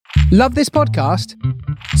Love this podcast?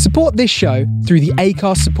 Support this show through the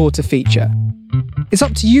Acast supporter feature. It's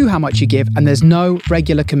up to you how much you give, and there's no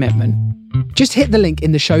regular commitment. Just hit the link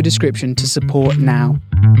in the show description to support now.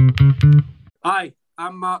 Hi,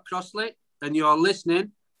 I'm Mark Crossley, and you're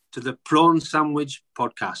listening to the Prawn Sandwich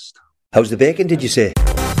Podcast. How's the bacon, did you say?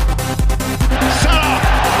 Salah!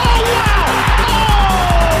 Oh, wow!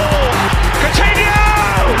 Oh! Coutinho!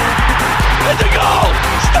 It's a goal!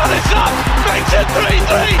 Stanislas makes it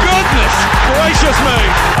 3-3! Goodness gracious me!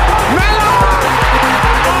 Miller!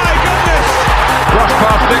 My goodness! Cross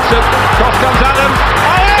past Dixon. Cross comes Adam.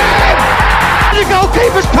 The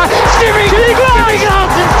goalkeeper's pass. Jimmy Clark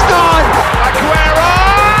and scored! Aguero!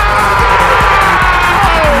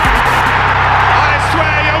 I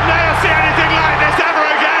swear you'll never see anything like this ever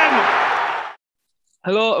again!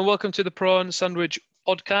 Hello and welcome to the Prawn Sandwich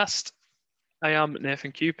Podcast. I am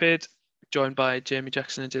Nathan Cupid, joined by Jamie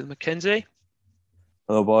Jackson and Dylan McKenzie.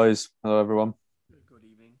 Hello, boys. Hello, everyone. Good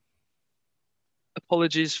evening.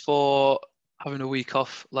 Apologies for having a week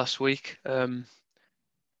off last week. My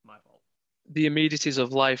fault. The amenities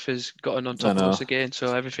of life has gotten on top of us again,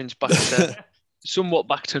 so everything's back to somewhat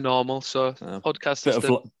back to normal. So podcast is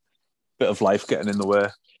bit of life getting in the way.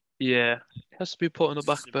 Yeah, it has to be put on the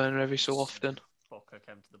back burner every so often. Fuck, I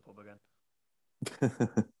came to the pub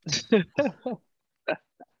again.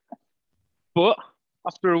 But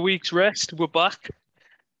after a week's rest, we're back.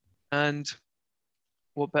 And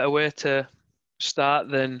what better way to start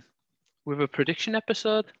than with a prediction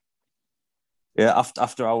episode? Yeah,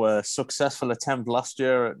 after our successful attempt last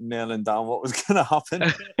year at nailing down what was going to happen.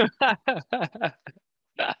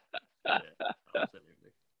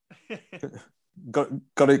 Absolutely.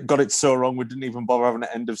 got it so wrong we didn't even bother having an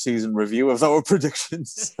end of season review of our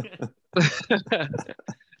predictions. That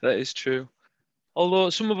is true.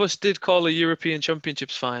 Although some of us did call a European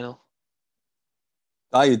Championships final.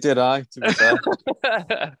 You did, to be fair.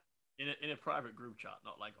 in a private group chat,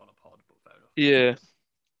 not like on a pod, but fair enough. Yeah.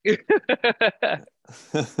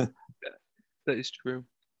 That is true.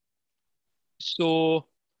 So,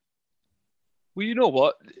 well, you know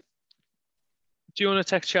what? Do you want to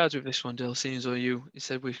take charge of this one, Dill? Seeing as though you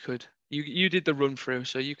said we could. You did the run through,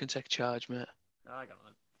 so you can take charge, mate. I got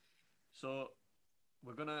it. So,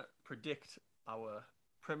 we're going to predict our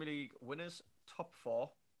Premier League winners, top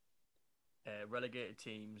four, relegated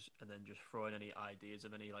teams, and then just throw in any ideas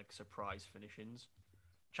of any like surprise finishings.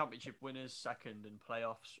 Championship winners, second in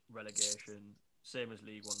playoffs, relegation, same as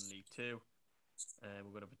League 1 and League 2.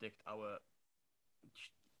 We're going to predict our...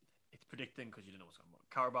 It's predicting because you don't know what's going on.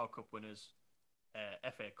 Carabao Cup winners,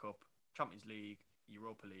 FA Cup, Champions League,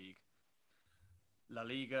 Europa League, La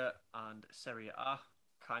Liga and Serie A.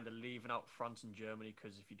 Kind of leaving out France and Germany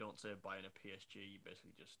because if you don't say buying a PSG, you're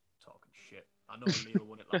basically just talking shit. I know Lille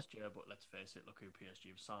won it last year, but let's face it, look who PSG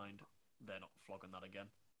have signed. They're not flogging that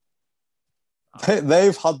again.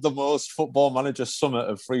 They've had the most Football Manager summit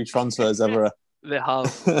of free transfers ever. They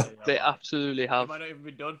have. They absolutely have. It might not even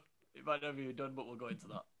be done. But we'll go into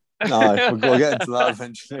that. No, we'll get into that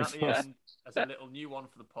eventually. And at the end, as a little new one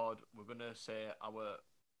for the pod, we're going to say are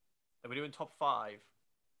we doing top five?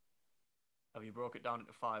 Have you broke it down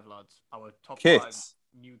into five, lads? Our top kits.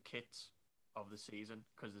 5 new kits of the season,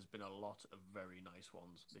 because there's been a lot of very nice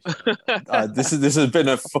ones this year. This has been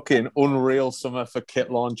a fucking unreal summer for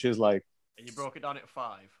kit launches. Like, and you broke it down into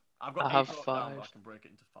 5. I have broke 5. Down, but I can break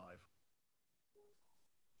it into 5.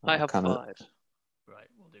 I have 5. Right,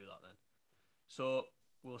 we'll do that then. So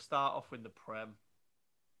we'll start off with the Prem.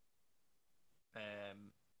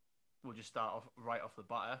 We'll just start off right off the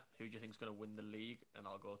batter. Who do you think is going to win the league? And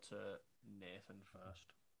I'll go to Nathan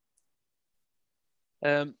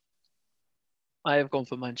first. I have gone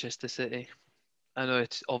for Manchester City. I know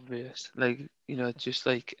it's obvious, just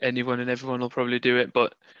like anyone and everyone will probably do it,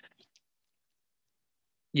 but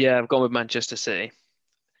yeah, I've gone with Manchester City.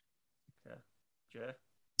 Okay, Jay.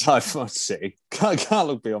 I've Man City. Can't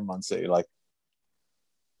look beyond Man City.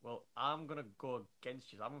 Well, I'm gonna go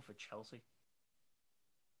against you. I'm going for Chelsea.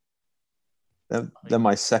 They're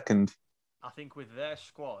my second. I think with their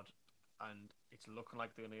squad, and it's looking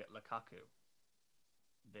like they're going to get Lukaku,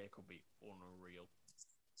 they could be unreal.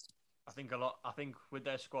 I think with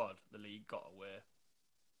their squad, the league got away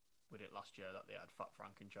with it last year that they had Fat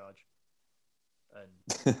Frank in charge. And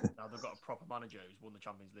now they've got a proper manager who's won the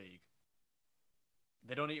Champions League.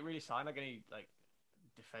 They don't really sign any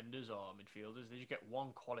defenders or midfielders. They just get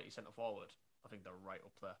one quality centre forward. I think they're right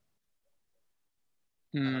up there.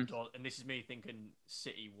 And this is me thinking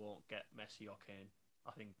City won't get Messi or Kane.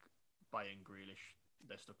 I think Bayern Grealish,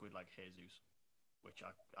 they're stuck with Jesus, which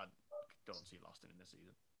I don't see lasting in this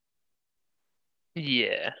season.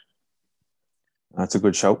 Yeah. That's a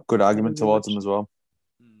good shout. Good argument towards them as well.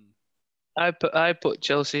 I put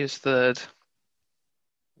Chelsea as third.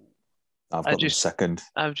 I've got them second.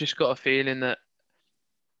 I've just got a feeling that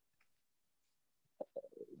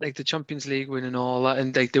like the Champions League win and all that,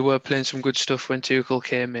 and like they were playing some good stuff when Tuchel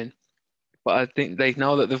came in. But I think like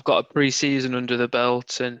now that they've got a pre-season under the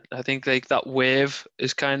belt, and I think like that wave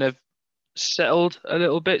is kind of settled a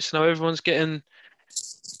little bit. So now everyone's getting,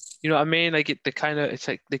 you know what I mean? Like it's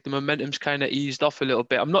like the momentum's kind of eased off a little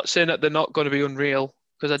bit. I'm not saying that they're not going to be unreal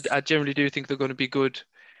because I generally do think they're going to be good,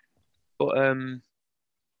 but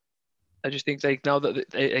I just think like now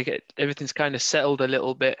that everything's kind of settled a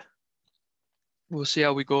little bit, we'll see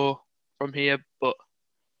how we go from here. But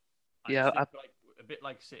yeah, like a bit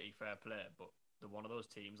like City, fair play, but they're one of those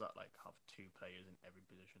teams that like have two players in every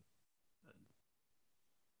position, and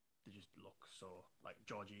they just look so like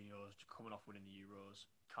Jorginho's coming off winning the Euros.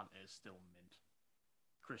 Kante's still mint.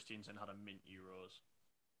 Christensen had a mint Euros.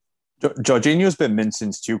 Jorginho's been mint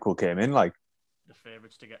since Tuchel came in. Like the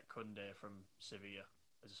favourites to get Kunde from Sevilla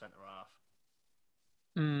as a centre half.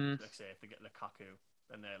 Like say if they get Lukaku,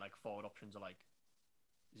 then their like forward options are like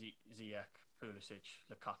Ziyech, Pulisic,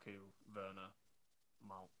 Lukaku, Werner,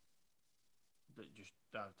 Mount. I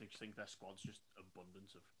just think their squad's just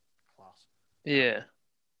abundance of class. Yeah. I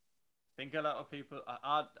think a lot of people.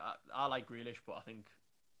 I like Grealish, but I think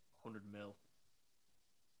 100 mil.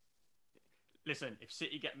 Listen, if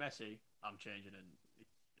City get Messi, I'm changing and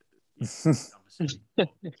I'm a City. But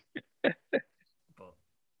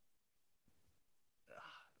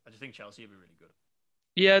I just think Chelsea will be really good.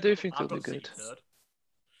 Yeah, I do think they'll be good. Third.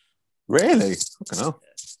 Really? Fucking hell.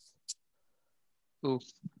 Ooh.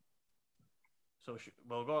 So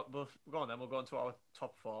we'll go on then. We'll go into our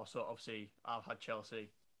top four. So obviously, I've had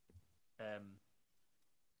Chelsea.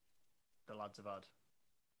 The lads have had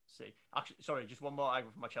City. Actually, sorry, just one more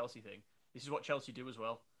argument for my Chelsea thing. This is what Chelsea do as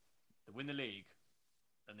well. They win the league,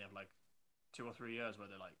 and they have like 2 or 3 years where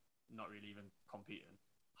they're like not really even competing.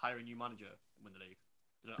 Hire a new manager, win the league.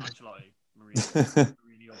 Ancelotti,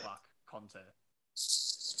 Mourinho back, Conte.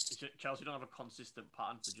 Chelsea don't have a consistent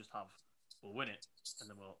pattern. They just have, we'll win it, and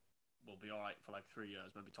then we'll be all right for like 3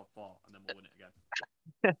 years, maybe top 4, and then we'll win it again.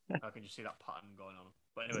 I can just see that pattern going on.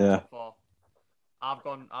 But anyway, top 4.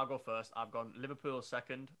 I'll go first. I've gone Liverpool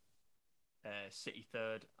second, City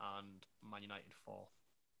third, and Man United fourth.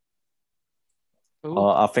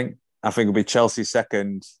 I think it'll be Chelsea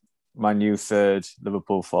second, Man U third,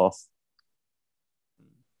 Liverpool fourth.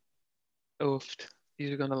 Oofed.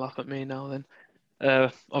 You're going to laugh at me now then.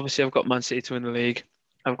 Obviously, I've got Man City to win the league.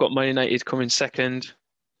 I've got Man United coming second.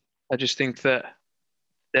 I just think that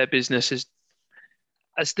their business is...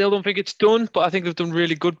 I still don't think it's done, but I think they've done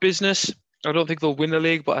really good business. I don't think they'll win the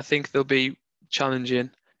league, but I think they'll be challenging.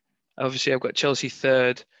 Obviously, I've got Chelsea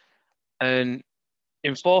third. And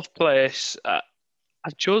in fourth place, I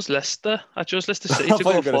chose Leicester. I chose Leicester City to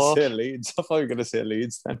go fourth. I thought you were going to say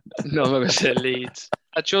Leeds then. No, I'm not going to say Leeds.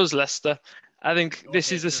 I chose Leicester. I think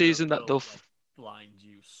this is the season that they'll... blind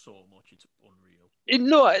you so much, it's unreal.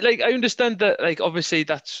 No, like I understand that. Like obviously,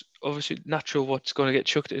 that's obviously natural. What's going to get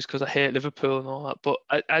chucked is because I hate Liverpool and all that. But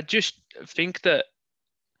I just think that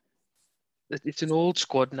it's an old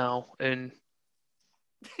squad now, and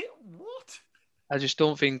what? I just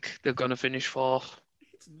don't think they're going to finish fourth.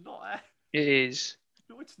 It's not. It is.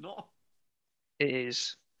 No, it's not. It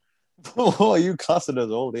is. Oh, you classing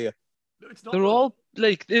as old here? No, it's not. They're all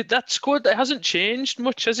like that squad. That hasn't changed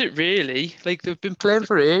much, has it? Really? Like they've been playing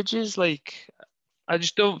for ages. Like I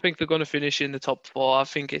just don't think they're going to finish in the top 4. I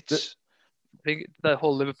think the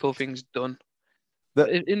whole Liverpool thing's done.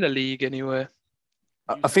 In the league, anyway.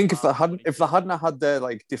 I think if they hadn't had their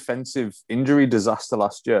like defensive injury disaster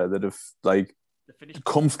last year, they'd have like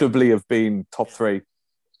comfortably have been top 3.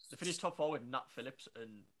 They finished top 4 with Nat Phillips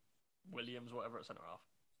and Williams, whatever, at centre half.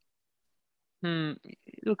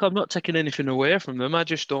 Look, I'm not taking anything away from them. I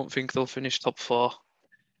just don't think they'll finish top 4.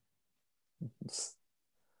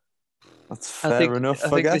 That's fair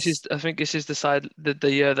enough. I guess. I think this is the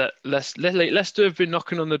year that Leicester have been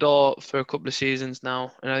knocking on the door for a couple of seasons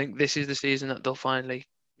now, and I think this is the season that they'll finally.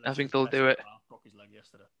 I think they'll do it. Broke his leg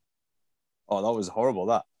yesterday. Oh, that was horrible.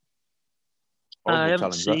 That. I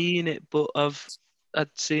haven't seen it, but I'd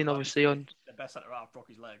seen obviously on. The best centre half broke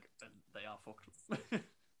his leg, and they are fucked.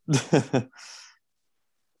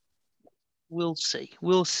 We'll see.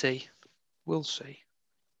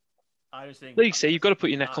 I just think. Like you say, you've got to put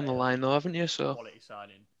your neck on the line, though, haven't you? So. Quality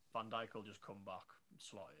signing. Van Dijk will just come back and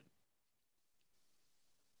slot in.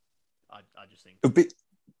 I just think.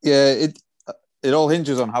 It all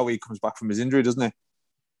hinges on how he comes back from his injury, doesn't it?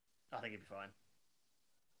 I think he'll be fine.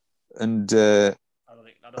 And I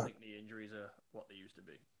don't think the injuries are what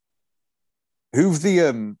Who's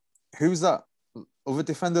that other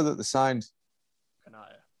defender that they signed?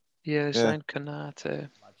 Kanata, Yeah, they signed Kanate.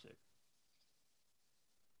 Leipzig.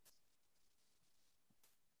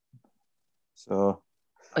 So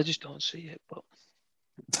I just don't see it, but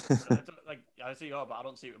I see you, but I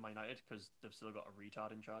don't see it with Man United because they've still got a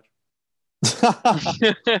retard in charge,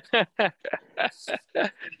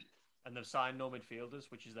 and they've signed no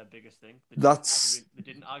midfielders, which is their biggest thing. They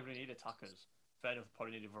didn't arguably need attackers. Fair enough,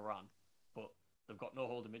 probably needed Varane, but they've got no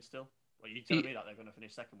holding mid still. Well, you telling me that they're going to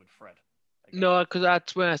finish second with Fred? no, because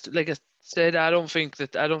that's when like I said, I don't think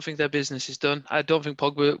their business is done. I don't think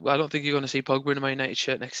you're going to see Pogba in a Man United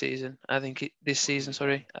shirt next season. I think this season,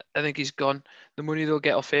 sorry, I think he's gone. The money they'll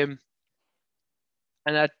get off him,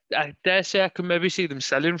 and I dare say I can maybe see them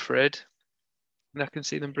selling Fred, and I can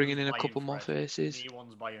see them bringing in a couple more faces.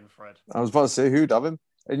 Anyone's buying Fred. I was about to say, who'd have him?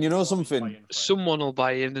 And you know something? Someone will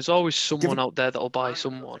buy him. There's always someone out there that'll buy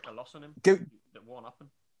someone. Take a loss on him. That won't happen.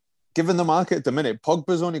 Given the market at the minute,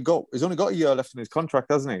 Pogba's only got a year left in his contract,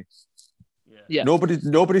 hasn't he? Yeah.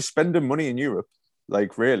 Nobody's spending money in Europe,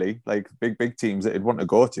 like really, like big teams that he'd want to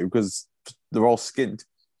go to because they're all skint.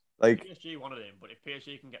 Like PSG wanted him, but if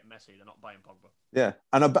PSG can get Messi, they're not buying Pogba. Yeah,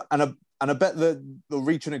 and I bet that they'll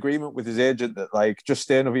reach an agreement with his agent that like just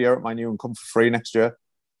stay another year at Man U and come for free next year,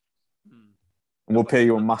 and we'll pay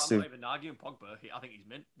you a massive. I'm not even arguing Pogba. I think he's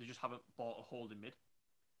mint. They just haven't bought a holding mid.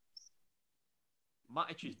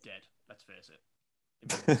 Matic is dead. Let's face it.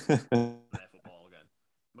 Play football again.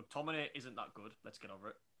 McTominay isn't that good. Let's get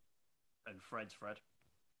over it. And Fred's Fred.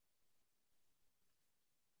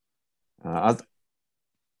 I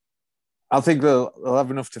think they'll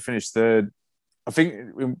have enough to finish third. I think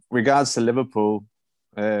in regards to Liverpool,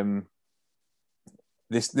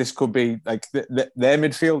 this could be like their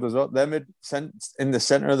midfield as well. Their mid in the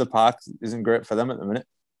centre of the park isn't great for them at the minute.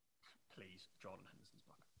 Please, Jordan Henderson's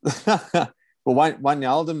back. But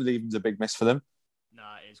Wijnaldum leaving's a big miss for them.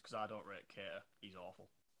 Nah, it is because I don't rate Keita. He's awful.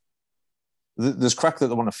 There's crack that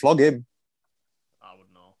they want to flog him. I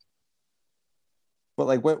wouldn't know. But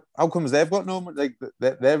like, how comes they've got no like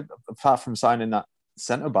they're apart from signing that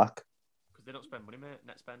centre back? Because they don't spend money, mate.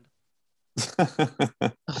 Net spend.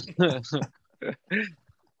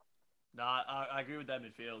 Nah, I agree with their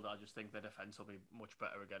midfield. I just think their defence will be much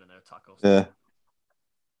better again in their tackles. Yeah.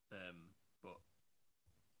 But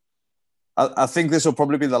I think this will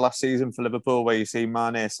probably be the last season for Liverpool where you see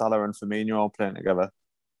Mane, Salah, and Firmino all playing together.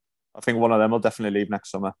 I think one of them will definitely leave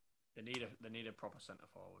next summer. they need a proper centre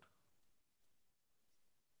forward.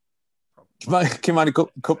 Came out a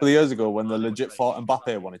couple of years ago when the legit thought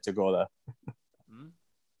Mbappe wanted to go there. Do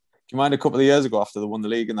you mind a couple of years ago after they won the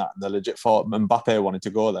league and that, and the legit thought Mbappe wanted to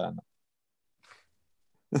go there?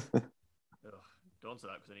 Don't say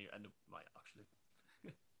that because then you end up like actually.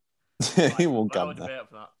 He won't come there. there.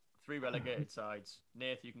 For that. 3 relegated sides.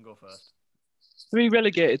 Nath, you can go first. 3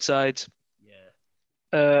 relegated sides.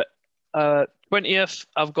 Yeah. 20th,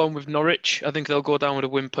 I've gone with Norwich. I think they'll go down with a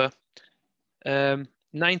whimper.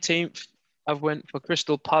 19th, I've went for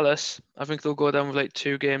Crystal Palace. I think they'll go down with like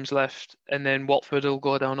 2 games left, and then Watford will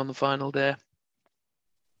go down on the final day.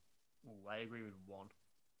 I agree with 1.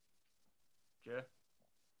 Jay?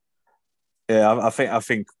 Yeah, I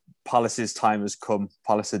think Palace's time has come.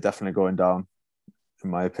 Palace are definitely going down, in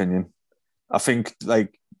my opinion. I think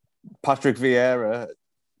like Patrick Vieira,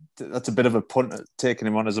 that's a bit of a punt at taking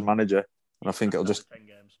him on as a manager, and I think it'll just 10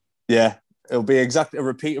 games. Yeah, it'll be exactly a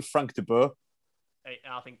repeat of Frank de Boer.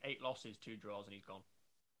 I think 8 losses, 2 draws, and he's gone.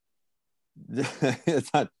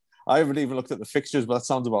 I haven't even looked at the fixtures, but that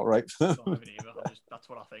sounds about right. That's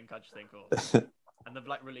what I think. I just think, and they've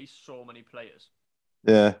like released so many players.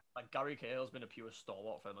 Yeah. Like Gary Cahill's been a pure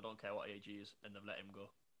stalwart for them. I don't care what age he is, and they've let him go.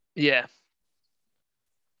 Yeah.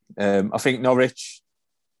 I think Norwich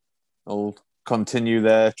will continue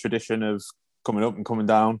their tradition of coming up and coming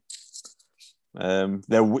down.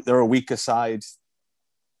 They're a weaker side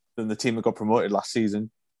than the team that got promoted last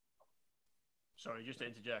season. Sorry, just to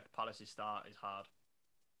interject, Palace's start is hard.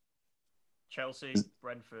 Chelsea,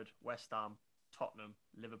 Brentford, West Ham, Tottenham,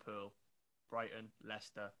 Liverpool, Brighton,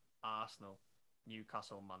 Leicester, Arsenal,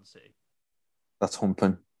 Newcastle, Man City. That's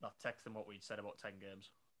humping. That texts them what we'd said about 10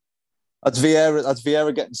 games. That's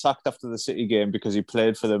Vieira getting sacked after the City game because he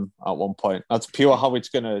played for them at one point. That's pure how it's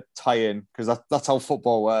going to tie in because that's how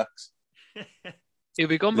football works. He'll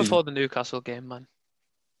be gone before the Newcastle game, man.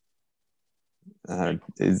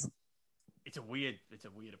 It's a weird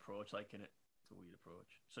approach, like in it. It's a weird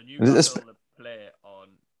approach. So Newcastle play on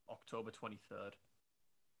October 23rd.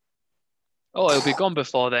 Oh, he'll be gone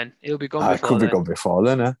before then. He'll be gone before could then. be gone before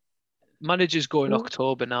then, eh? Managers go in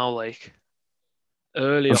October now, like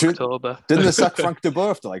early October. Didn't they sack Frank de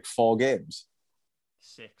Boer after like 4 games?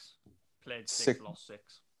 6. Played 6, Six. lost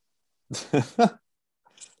 6.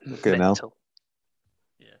 Okay, now. Mental.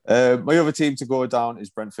 Yeah. My other team to go down is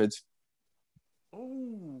Brentford.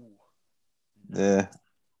 Ooh. Yeah,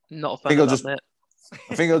 Not a think fan I'll of that, just- mate.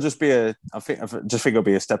 I think it'll just be it'll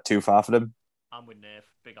be a step too far for them. I'm with Nath.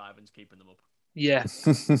 Big Ivan's keeping them up. Yeah,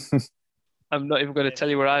 I'm not even going to tell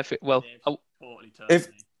you where I fit. Well, Nath's totally turned If-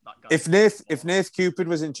 me. That guy- if Nath Cupid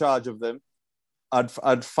was in charge of them,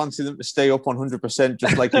 I'd fancy them to stay up 100%,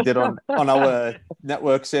 just like he did on our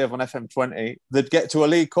network save on FM20. They'd get to a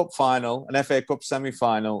League Cup final, an FA Cup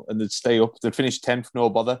semi-final, and they'd stay up. They'd finish 10th, no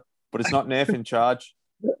bother. But it's not Nath in charge.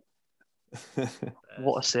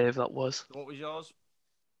 what a save that was. What was yours?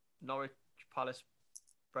 Norwich, Palace,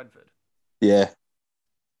 Brentford? Yeah.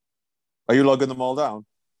 Are you logging them all down?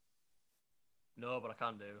 No, but I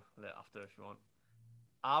can do it after if you want.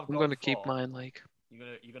 I'm I'm going to keep mine like.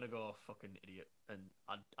 You're gonna go fucking idiot. And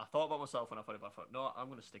I thought about myself when I thought about it. I thought, no, I'm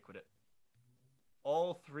gonna stick with it.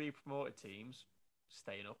 All 3 promoted teams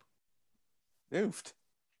staying up. Oofed.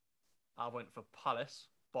 I went for Palace,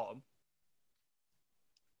 bottom.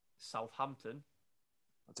 Southampton.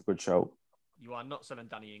 That's a good shout. You are not selling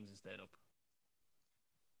Danny Ings and staying up.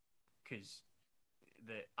 Because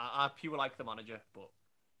I pure like the manager, but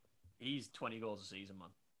he's 20 goals a season, man.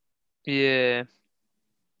 Yeah,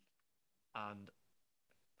 And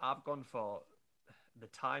I've gone for the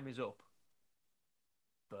time is up.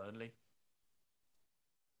 Burnley.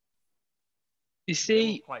 you They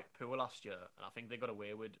see, were quite poor last year, and I think they got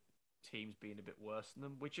away with teams being a bit worse than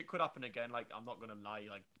them, which it could happen again. Like, I'm not going to lie,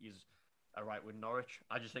 like, he's all right with Norwich.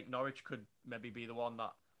 I just think Norwich could maybe be the one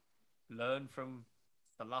that learned from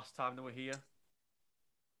the last time they were here.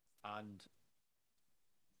 And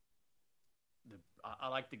I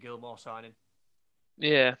like the Gilmore signing.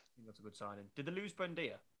 yeah, I think that's a good signing. Did they lose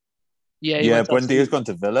Buendia? yeah, he Yeah, went to Buendia's Aston- gone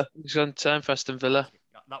to Villa. He's gone time for Aston Villa.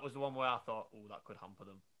 That was the one where I thought, oh, that could hamper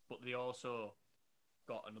them. But they also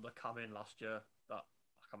got another cam in last year that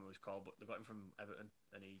I can't remember what he's called, but they got him from Everton,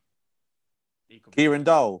 and he could be. Kieran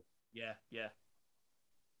Dowell. Yeah. Yeah,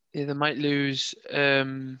 they might lose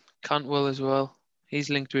Cantwell as well. He's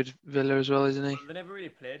linked with Villa as well, isn't he? Well, they never really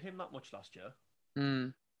played him that much last year Hmm.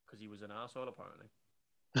 because he was an arsehole, apparently.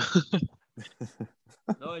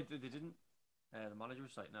 No, they didn't. The manager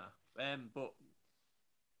was like, nah.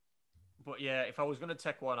 But yeah, if I was going to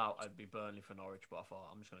take one out, I'd be Burnley for Norwich, but I thought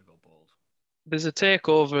I'm just going to go bold. There's a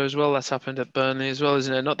takeover as well that's happened at Burnley as well,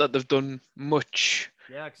 isn't it? Not that they've done much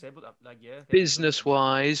Yeah, like I say, but like, yeah.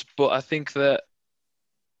 business-wise, but I think that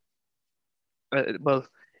well,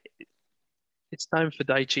 it's time for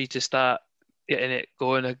Daichi to start getting it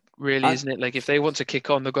going, really, isn't it? Like, if they want to kick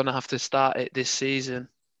on, they're going to have to start it this season.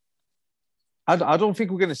 I don't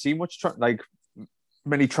think we're going to see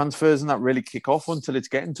many transfers and that really kick off until it's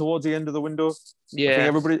getting towards the end of the window. I think Yeah,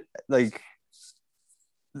 everybody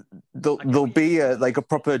there'll be a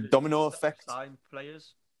proper domino effect. Signed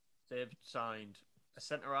players. They've signed a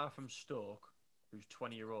centre half from Stoke, who's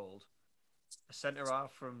 20-year-old, a centre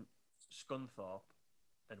half from Scunthorpe,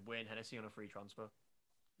 and Wayne Hennessy on a free transfer,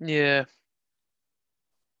 yeah,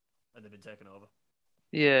 and they've been taken over.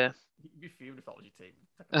 yeah. You'd be fuming if that was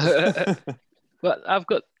your team. But I've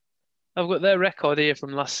got their record here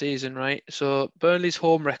from last season, right? So Burnley's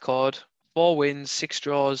home record: 4 wins, 6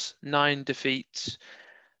 draws, 9 defeats,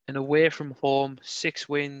 and away from home, 6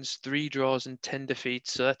 wins, 3 draws, and 10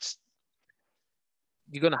 defeats. So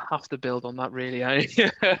you're gonna have to build on that, really, aren't you?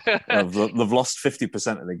 They've lost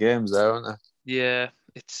 50% of the games there, haven't they? Yeah,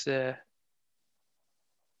 it's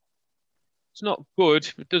not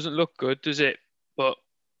good. It doesn't look good, does it? But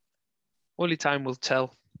only time will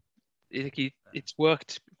tell. I think it's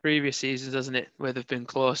worked previous seasons, hasn't it? Where they've been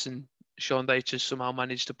close and Sean Dyche has somehow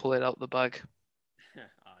managed to pull it out the bag. Yeah,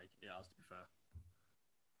 to be fair.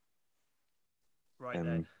 Right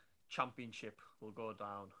then, Championship will go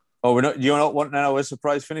down. Oh, you're not wanting our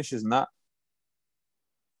surprise finishes and that?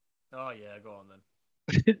 Oh yeah, go on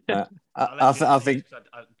then. I think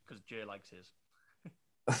because Jay likes his.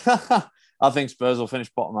 I think Spurs will finish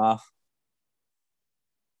bottom half.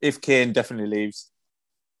 If Kane definitely leaves.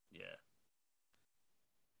 Yeah.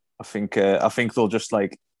 I think they'll just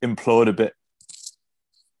implode a bit.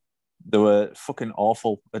 They were fucking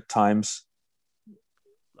awful at times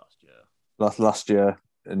last year,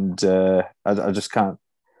 and I just can't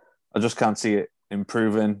see it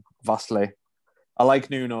improving vastly. I like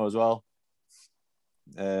Nuno as well,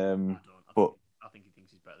 but I think he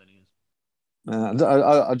thinks he's better than he is.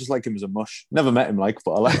 I just like him as a mush. Never met him, but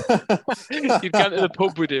I like. You'd go to the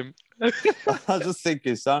pub with him. I just think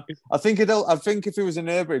he's sound. I think if he was a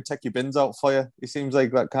neighbour, he'd take your bins out for you. He seems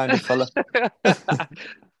like that kind of fella.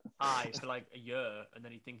 Aye, guy for like a year, and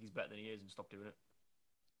then he'd think he's better than he is and stop doing it.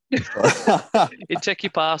 He'd take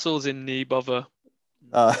your parcels in, knee bother.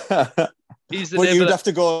 He's the but neighbour you'd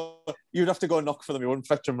have to go knock for them. You wouldn't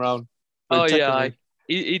fetch them round. Oh yeah,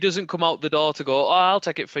 he doesn't come out the door to go, oh, I'll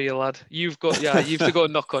take it for you, lad. You have to go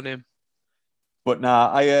knock on him. But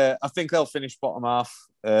nah, I think they'll finish bottom half.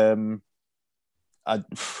 I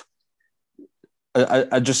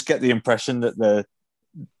just get the impression that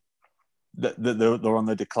they're on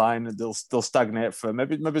the decline, and they'll stagnate for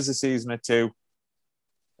maybe it's a season or two.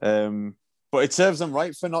 But it serves them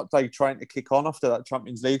right for not like trying to kick on after that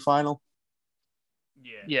Champions League final.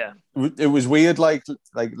 Yeah. It was weird. Like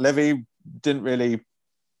Levy didn't really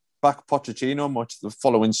back Pochettino much the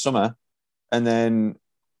following summer, and then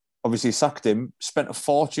obviously sacked him. Spent a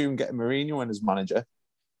fortune getting Mourinho in as manager,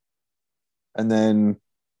 and then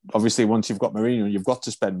obviously once you've got Mourinho, you've got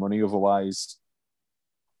to spend money. Otherwise,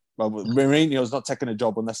 well, Mourinho's not taking a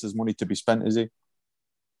job unless there's money to be spent, is he?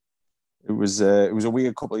 It was a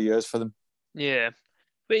weird couple of years for them. Yeah.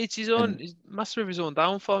 But it's he's master of his own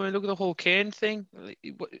downfall. I mean, look at the whole Kane thing. Like,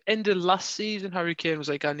 end of last season, Harry Kane was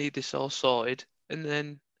like, I need this all sorted. And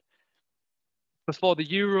then before the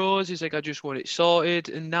Euros, he's like, I just want it sorted.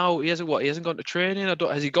 And now he hasn't gone to training.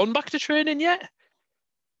 Has he gone back to training yet?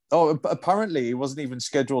 Oh, apparently he wasn't even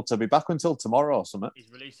scheduled to be back until tomorrow or something.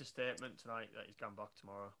 He's released a statement tonight that he's gone back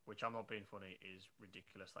tomorrow, which I'm not being funny, is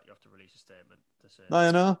ridiculous that you have to release a statement to say No,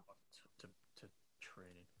 you know. To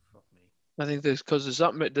training. Fuck me. I think there's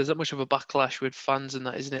that much of a backlash with fans and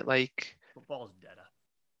that, isn't it? Like, football's deader.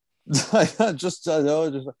 Does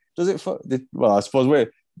it? Well, I suppose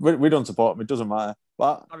we don't support him. It doesn't matter.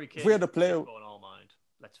 But if we had a player, going all mind.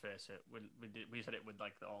 Let's face it. We said it with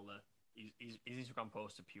like all the his Instagram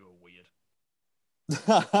posts are pure weird.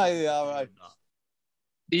 Yeah, right.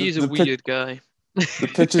 He's a weird guy.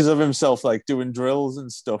 The pictures of himself like doing drills and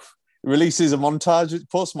stuff. He releases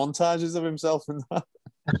post montages of himself and that.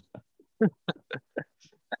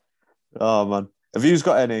 Oh man, have you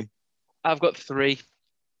got any? I've got 3.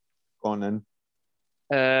 Go on then.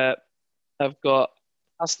 I've got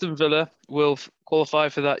Aston Villa will qualify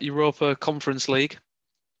for that Europa Conference League.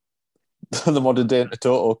 The modern day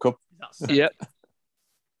Toto Cup. Yep.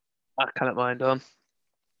 I cannot mind on.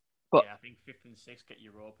 But yeah, I think 5th and 6th get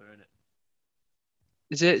Europa in it.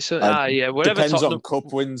 Is it? So yeah, whatever. Depends Tottenham, on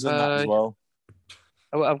cup wins and that as well.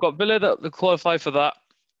 I've got Villa that will qualify for that.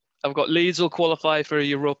 I've got Leeds will qualify for a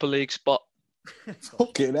Europa League spot.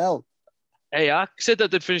 Fucking hell. Hey, I said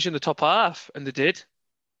that they'd finish in the top half, and they did.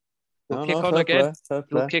 They'll kick on again.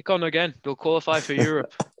 They'll kick on again. They'll qualify for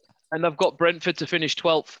Europe. And I've got Brentford to finish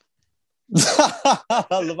 12th. I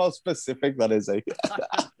love how specific that is. Eh?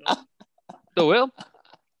 They will.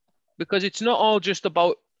 Because it's not all just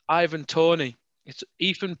about Ivan Toney. It's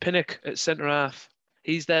Ethan Pinnock at centre-half.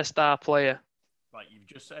 He's their star player. Right, you've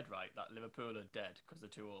just said, right, that Liverpool are dead because they're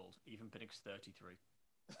too old. Ethan Pinnock's 33.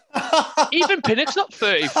 Ethan Pinnock's not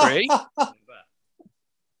 33.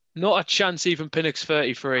 Not a chance Ethan Pinnock's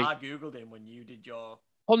 33. I Googled him when you did your...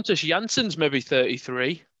 Pontus Jansson's maybe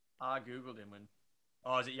 33. I Googled him when...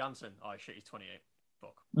 Oh, is it Janssen? Oh, shit, he's 28.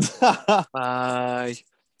 Fuck. Aye.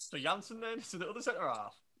 So Janssen then? So the other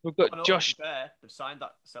centre-half? We've got Josh... They've signed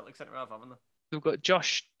that Celtic centre-half, haven't they? We've got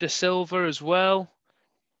Josh De Silva as well.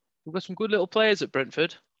 We've got some good little players at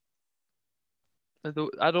Brentford. I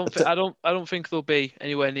don't think they'll be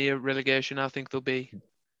anywhere near relegation. I think they'll be.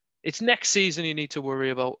 It's next season you need to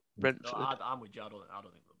worry about Brentford. No, I'm with you. I don't think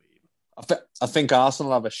they'll be. I think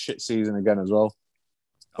Arsenal have a shit season again as well.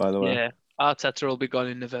 By the way, yeah, Arteta will be gone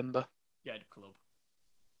in November. Yeah, the club.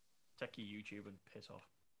 Take your YouTube and piss off.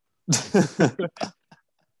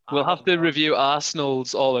 We'll have to review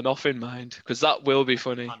Arsenal's all and off in mind because that will be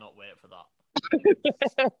funny. I cannot wait for that.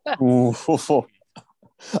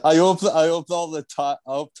 I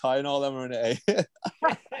hope Ty and all them are in it.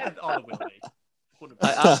 Oh, they will be.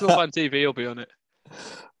 Arsenal Fan TV will be on it.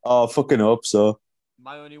 Oh, fucking hope so.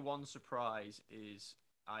 My only one surprise is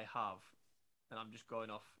I have, and I'm just going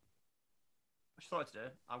off. I just thought today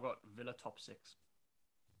I've got Villa top 6.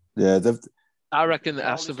 Yeah, I reckon that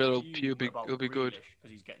Aston Villa will be good because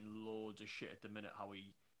he's getting loads of shit at the minute. How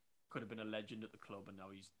he could have been a legend at the club and now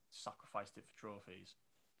he's sacrificed it for trophies.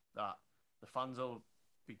 That the fans will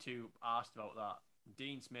be too asked about that.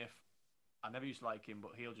 Dean Smith, I never used to like him,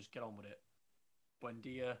 but he'll just get on with it.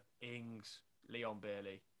 Buendia, Ings, Leon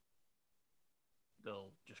Bailey,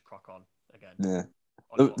 they'll just crack on again. Yeah,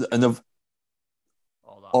 and they've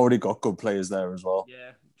already got good players there as well.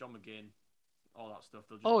 Yeah, John McGinn, all that stuff.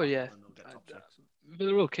 They'll just yeah, and they'll get top 6.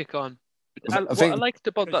 Villa will kick on. I what I liked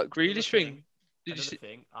about that Grealish thing. Did you Another see?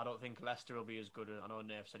 thing, I don't think Leicester will be as good. I know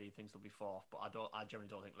Nave said he thinks they'll be fourth, but I generally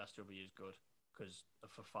don't think Leicester will be as good because of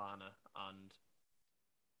Fofana, and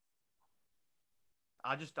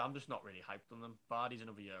I'm just not really hyped on them. Vardy's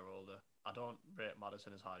another year older. I don't rate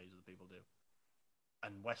Maddison as highly as other people do,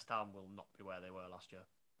 and West Ham will not be where they were last year.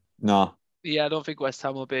 No. Yeah, I don't think West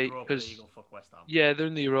Ham will be Europa because League will fuck West Ham. yeah, they're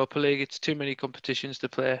in the Europa League. It's too many competitions to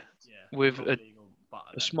play Yeah, with Europa League will batter a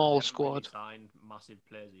them, and small they haven't really squad. signed massive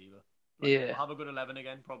players either. Yeah. They'll have a good 11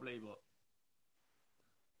 again probably, but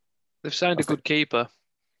They've signed a good keeper.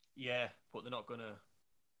 yeah, but they're not gonna.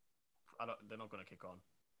 They're not gonna kick on.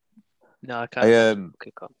 No, I can't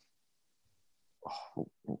kick on.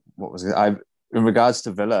 What was it? In regards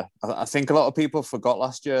to Villa, I think a lot of people forgot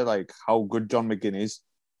last year like how good John McGinn is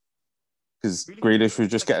because Really? Grealish was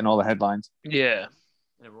just getting all the headlines. Yeah,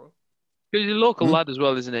 In a row. he's a local lad as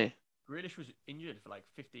well, isn't he? Grealish was injured for like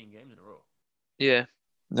 15 games in a row. Yeah.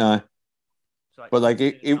 No, So, but like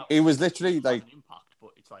it was literally like an impact,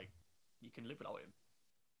 but it's like you can live without him.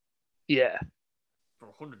 Yeah. For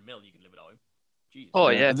 100 mil, you can live without him. Jesus. Oh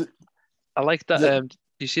yeah, I like that.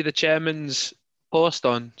 You see the chairman's post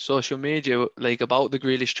on social media like about the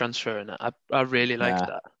Grealish transfer, and I really like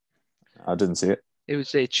that. I didn't see it.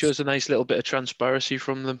 It shows a nice little bit of transparency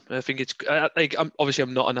from them. I think it's like I'm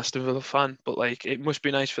not an Aston Villa fan, but like it must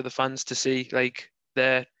be nice for the fans to see like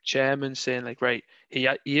their chairman saying like, right, he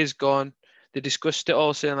is gone. They discussed it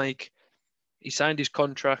all, saying like he signed his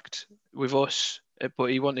contract with us, but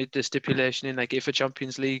he wanted the stipulation in like if a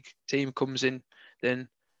Champions League team comes in, then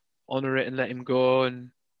honour it and let him go,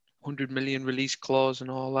 and 100 million release clause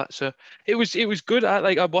and all that. So it was good.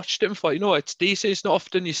 I watched it and thought, it's decent. It's not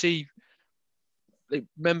often you see like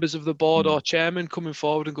members of the board or chairman coming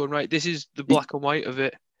forward and going, right, this is the black and white of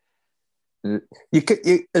it.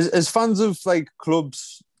 As fans of like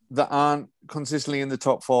clubs that aren't consistently in the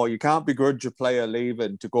top four, you can't begrudge a player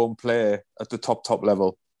leaving to go and play at the top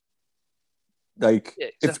level. Like yeah,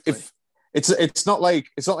 exactly. if it's not like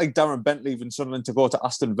Darren Bent leaving Sunderland to go to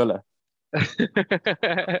Aston Villa.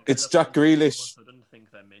 It's Jack Grealish. I didn't think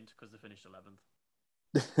they're mint because they finished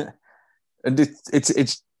 11th. And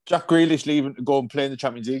it's Jack Grealish leaving to go and play in the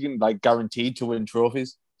Champions League and like guaranteed to win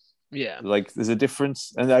trophies. Yeah, like there's a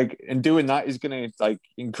difference, and like in doing that, he's gonna like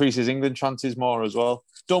increase his England chances more as well.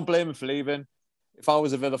 Don't blame him for leaving. If I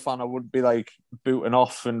was a Villa fan, I would be like booting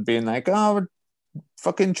off and being like, "Oh,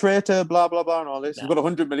 fucking traitor," blah blah blah, and all this. We've got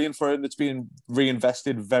 100 million for him that's being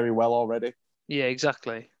reinvested very well already. Yeah,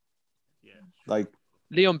 exactly. Yeah, like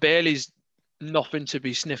Leon Bailey's nothing to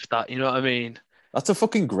be sniffed at. You know what I mean? That's a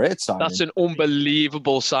fucking great signing. That's an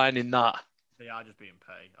unbelievable signing. That they are just being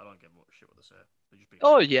paid. I don't give much shit what they say. They're just being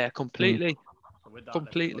oh paid. yeah, completely. So with that,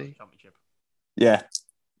 Completely. Let's go to the championship. Yeah,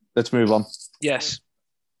 let's move on. Yes.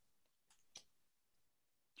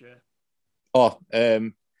 Jay.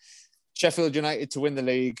 Sheffield United to win the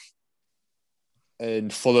league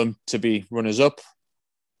and Fulham to be runners-up.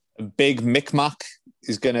 A big Micmac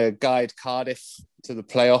is going to guide Cardiff to the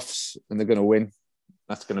playoffs and they're going to win.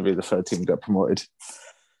 That's going to be the third team to get promoted.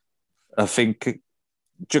 I think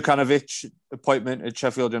Djukanovic appointment at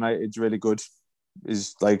Sheffield United is really good.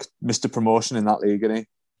 Is like Mr. Promotion in that league, isn't he?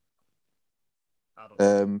 I don't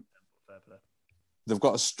know. Fair play. They've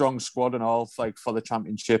got a strong squad and all like for the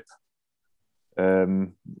championship.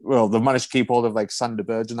 Well, they've managed to keep hold of like Sander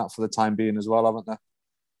Berge and that for the time being as well, haven't they?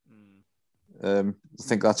 I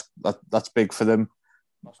think that's big for them.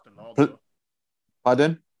 Lost and Lord. Though.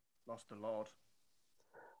 Pardon? Lost and Lord.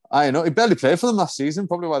 I know he barely played for them last season.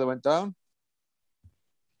 Probably why they went down.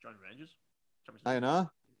 Joined Rangers. I know.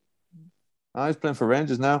 He's playing for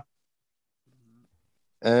Rangers now.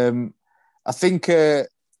 I think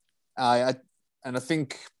I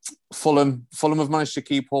think Fulham have managed to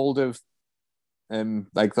keep hold of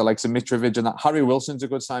like the likes of Mitrovic and that. Harry Wilson's a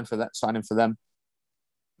good signing for them.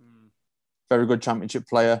 Very good championship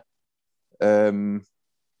player. And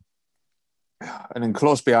then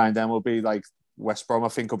close behind them will be like West Brom. I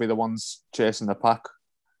think will be the ones chasing the pack,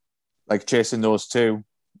 like chasing those two.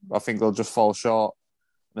 I think they'll just fall short.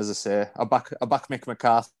 And as I say, I back Mick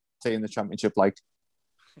McCarthy in the championship. Like,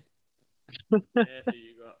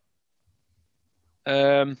 You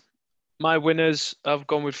got. My winners, I've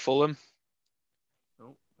gone with Fulham.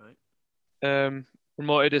 Oh, right.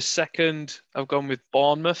 Promoted as second, I've gone with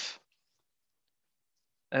Bournemouth.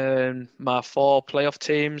 My 4 playoff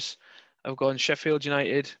teams, I've gone Sheffield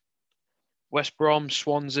United, West Brom,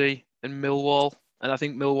 Swansea, and Millwall. And I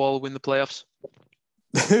think Millwall will win the playoffs.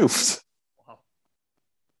 Wow.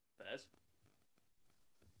 There's.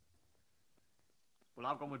 Well,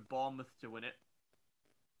 I've gone with Bournemouth to win it.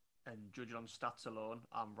 And judging on stats alone,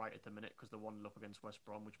 I'm right at the minute because they're 1-0 up against West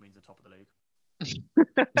Brom, which means they're top of the league. Because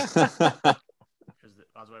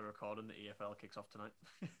as we're recording, the EFL kicks off tonight.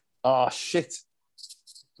 Oh, shit.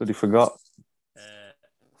 Bloody forgot.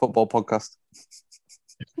 Football podcast.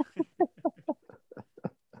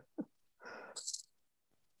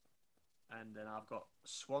 And then I've got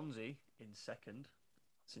Swansea in second,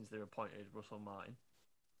 since they appointed Russell Martin. I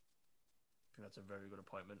think that's a very good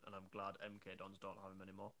appointment, and I'm glad MK Dons don't have him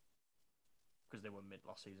anymore, because they were mid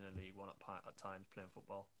last season in League One at times playing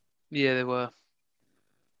football. Yeah, they were.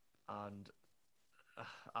 And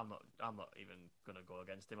I'm not even gonna go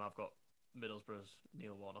against him. I've got Middlesbrough's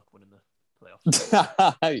Neil Warnock winning the playoffs.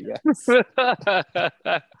 Yes.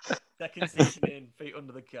 Second season in, feet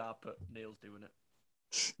under the carpet. Neil's doing it.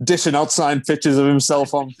 Dishing out signed pictures of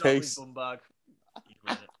himself on pace. Bum bag. He's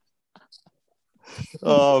winning it.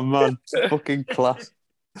 Oh, man. Fucking class.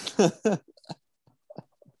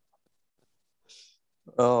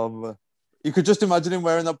 You could just imagine him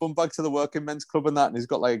wearing that bum bag to the working men's club and that, and he's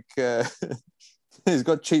got like he's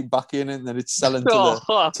got cheap backy in it, and then it's selling to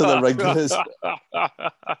the regulars.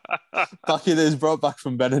 Backy that is brought back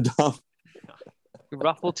from Benidorm.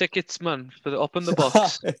 Raffle tickets, man, for the up in the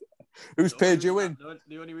box. Who's paid you in?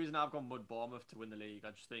 The only reason I've gone Mud Bournemouth to win the league,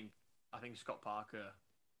 I think Scott Parker,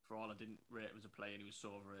 for all I didn't rate him as a player and he was so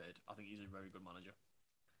overrated, I think he's a very good manager.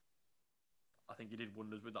 I think he did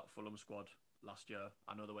wonders with that Fulham squad last year.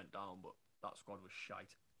 I know they went down, but that squad was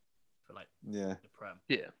shite for the Prem.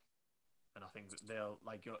 Yeah. And I think that they'll,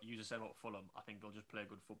 like you just said about Fulham, I think they'll just play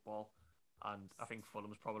good football. And I think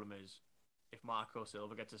Fulham's problem is, if Marco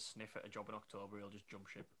Silva gets a sniff at a job in October, he'll just jump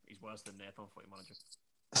ship. He's worse than Nathan, footy manager.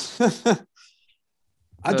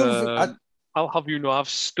 I don't think. I'll have you know I've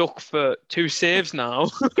stuck for 2 saves now.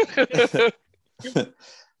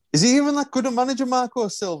 Is he even that good a manager, Marco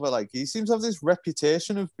Silva? Like, he seems to have this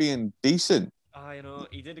reputation of being decent. You know,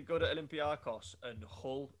 he did good at Olympiacos, and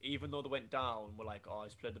Hull, even though they went down, were like, oh,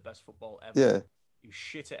 he's played the best football ever. Yeah. He was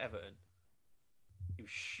shit at Everton.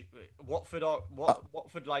 Watford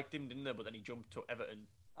liked him, didn't they? But then he jumped to Everton.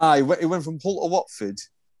 He went from Hull to Watford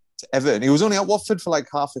to Everton. He was only at Watford for like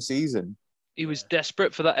half a season. He was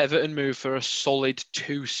desperate for that Everton move for a solid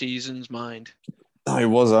 2 seasons, mind. He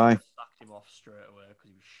was, Sacked him off straight away because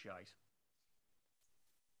he was shite.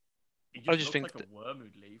 He just think like a worm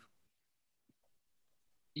who'd leave.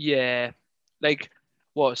 Yeah. Like,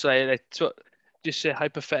 what? So, just say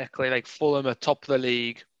hypothetically, like Fulham are top of the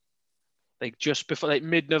league, like just before, like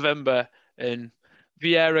mid-November, and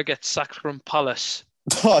Vieira gets sacked from Palace.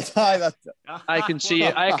 I can see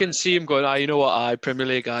him going, you know what, Premier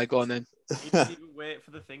League guy, go on then. He doesn't even wait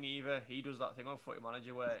for the thing either. He does that thing on Footy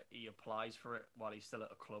Manager where he applies for it while he's still at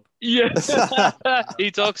a club. Yeah.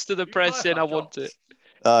 He talks to the press saying, I want it.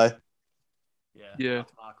 Yeah.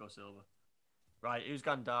 Marco Silva. Right, who's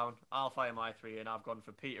gone down? I'll fire my 3, and I've gone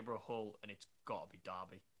for Peterborough, Hull, and it's got to be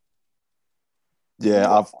Derby. Yeah,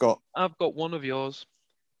 I've got one of yours.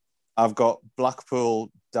 I've got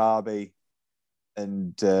Blackpool, Derby,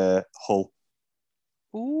 and Hull.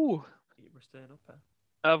 Ooh. Peterborough staying up there.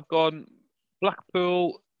 I've gone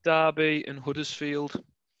Blackpool, Derby, and Huddersfield.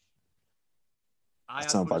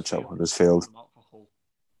 That's not a bad show, Huddersfield.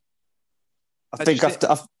 I think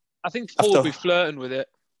Hull will be flirting with it.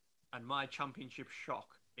 And my championship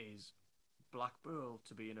shock is Blackpool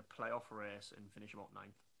to be in a playoff race and finish about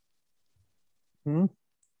 9th.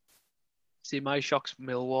 See, my shock's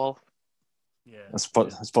Millwall. Yeah. I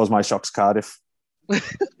suppose my shock's Cardiff. I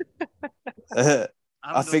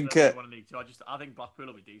think Blackpool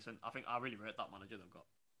will be decent. I really rate that manager they've got.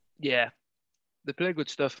 Yeah. They play good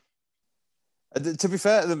stuff. To be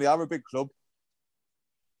fair to them, they are a big club.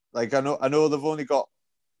 Like, I know they've only got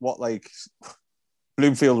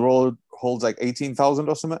Bloomfield Road holds like 18,000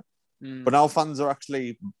 or something. But now fans are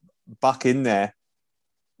actually back in there.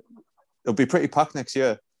 It'll be pretty packed next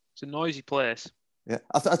year. It's a noisy place. Yeah,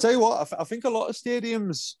 I tell you what, I think a lot of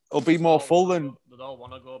stadiums will be more full than. They all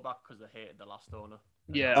want to go back because they hated the last owner.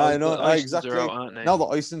 Yeah, I know exactly. Out, aren't they? Now the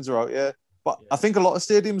Oystons are out, yeah. But I think a lot of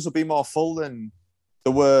stadiums will be more full than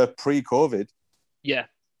they were pre-COVID. Yeah.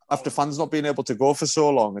 After fans not being able to go for so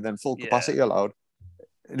long and then full capacity allowed.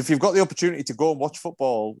 And if you've got the opportunity to go and watch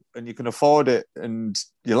football and you can afford it and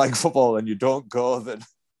you like football and you don't go, then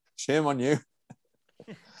shame on you.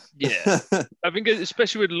 Yeah, I think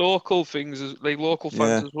especially with local things, like local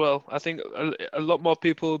fans as well. I think a lot more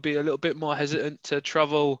people will be a little bit more hesitant to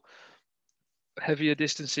travel heavier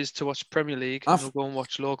distances to watch Premier League and they'll go and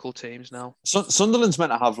watch local teams now. Sunderland's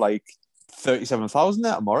meant to have like 37,000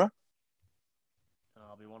 there tomorrow.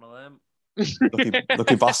 I'll be one of them.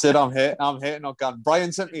 Lucky bastard. I'm hating on Gan.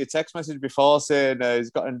 Brian sent me a text message before saying he's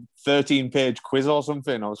got a 13-page quiz or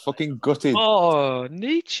something. I was fucking gutted. Oh,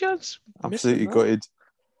 Nietzsche's Absolutely gutted.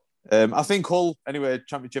 I think Hull, anyway,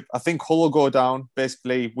 Championship, I think Hull will go down.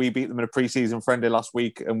 Basically, we beat them in a pre-season friendly last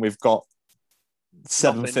week and we've got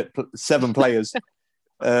seven players.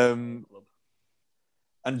 And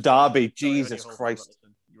Derby, Jesus Christ.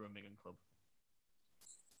 You're a Mingham club.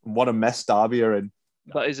 What a mess Derby are in.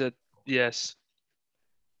 That is a yes.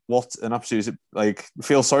 What an absolute,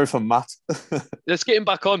 feel sorry for Matt. Let's get him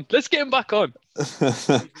back on. Rooney's going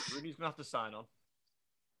to have to sign on.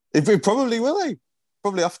 He probably will, eh?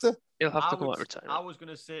 Probably after. He'll have to come out of retirement. I was going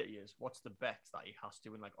to say to you, what's the bet that he has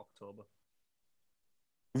to in October?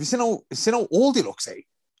 Have you seen how old he looks, eh?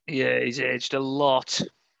 Yeah, he's aged a lot.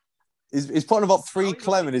 He's putting about 3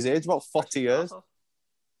 Clem in his age, about 40 years.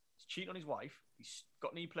 He's cheating on his wife. He's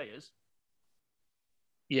got knee players.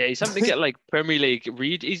 Yeah, he's having to get Premier League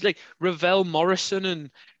read. He's like Ravel Morrison and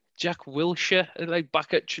Jack Wilshere,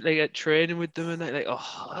 back at training with them, and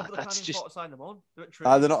that's just. To sign them on.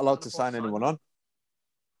 They're not allowed to sign anyone on.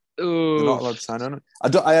 Oh, they're not allowed to sign on.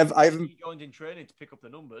 I haven't. He joined in training to pick up the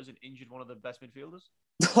numbers and injured one of the best midfielders.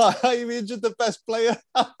 You injured the best player.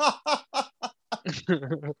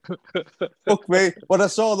 Fuck me. When I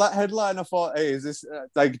saw that headline, I thought, hey, is this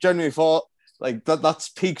genuinely thought that's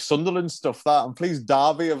peak Sunderland stuff, that, and please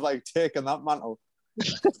Derby have taken that mantle.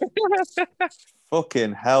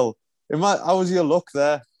 Fucking hell. How was your luck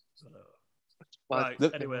there? Right,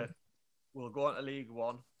 anyway, we'll go on to League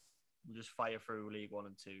One. We'll just fire through League 1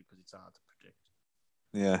 and 2 because it's hard to predict.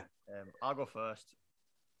 Yeah. I'll go first.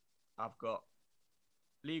 I've got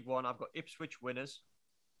League 1. I've got Ipswich winners,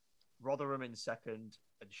 Rotherham in second,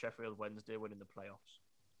 and Sheffield Wednesday winning the playoffs.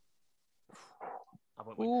 I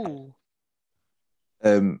went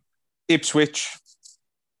with Ipswich,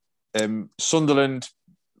 Sunderland.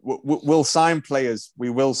 We'll sign players. We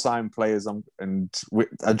will sign players. I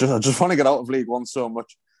just want to get out of League 1 so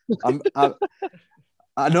much.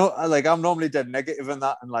 I know, I'm normally dead negative in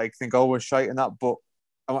that and think, we're shite in that, but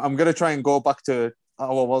I'm going to try and go back to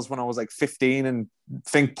how I was when I was 15 and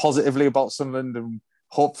think positively about Sunderland, and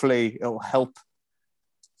hopefully it'll help.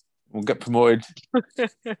 We'll get promoted.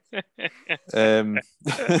 And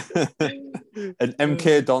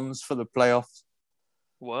MK Dons for the playoffs.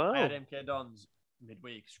 Wow. I had MK Dons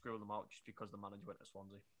midweek, screw them out just because the manager went to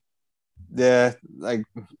Swansea. Yeah, I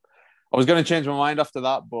was going to change my mind after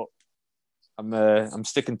that, but I'm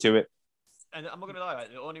sticking to it. And I'm not going to lie,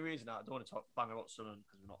 the only reason I don't want to talk bang about Sunderland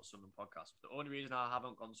because we're not a Sunderland podcast, but the only reason I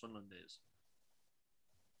haven't gone Sunderland is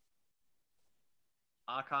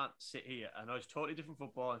I can't sit here. I know it's totally different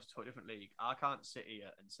football, it's a totally different league. I can't sit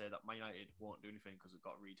here and say that Man United won't do anything because they've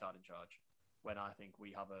got a retard in charge when I think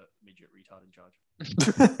we have a midget retard in charge.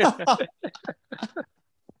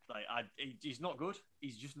 He's not good.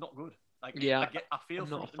 He's just not good. I feel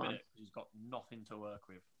for him at the minute because he's got nothing to work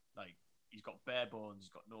with. He's got bare bones. He's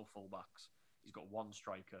got no fullbacks. He's got one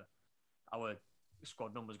striker. Our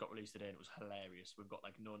squad numbers got released today and it was hilarious. We've got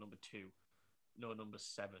no number 2, no number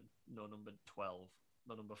 7, no number 12,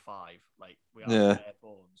 no number 5. We are bare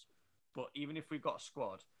bones. But even if we've got a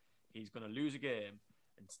squad, he's going to lose a game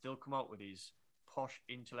and still come out with his posh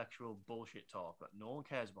intellectual bullshit talk that no one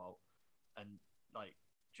cares about and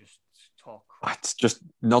just talk crap. It's just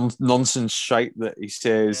nonsense shite that he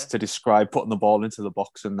says to describe putting the ball into the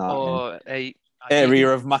box and that. Area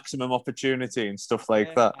of maximum opportunity and stuff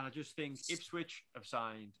like that. And I just think Ipswich have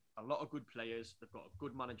signed a lot of good players. They've got a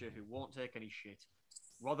good manager who won't take any shit.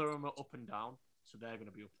 Rotherham are up and down, so they're going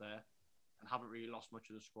to be up there and haven't really lost much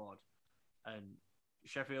of the squad. And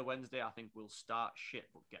Sheffield Wednesday, I think, will start shit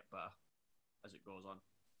but get better as it goes on.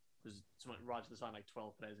 There's someone right to the sign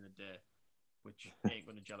 12 players in a day, which ain't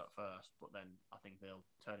going to gel at first, but then I think they'll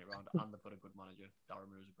turn it around and they've got a good manager. Darren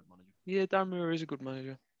Moore is a good manager. Yeah, Darren Moore is a good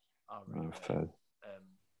manager. Fair.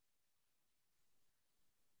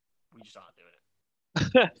 We just aren't doing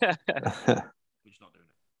it. We're just not doing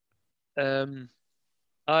it.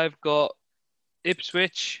 I've got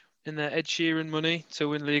Ipswich in their Ed Sheeran money to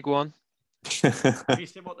win League 1. Have you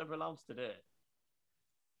seen what they've announced today?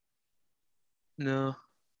 No.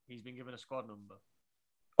 He's been given a squad number.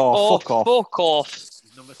 Oh, fuck off! Fuck off!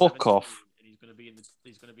 He's number fuck 17, off! And he's going to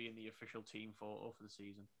be in the official team photo for the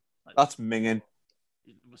season. That's minging.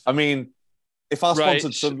 I mean, if I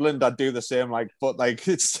sponsored Sunderland, I'd do the same. But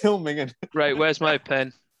it's still minging. Right, where's my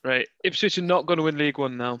pen? Right, Ipswich are not going to win League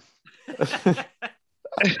 1 now.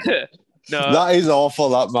 No, that is awful.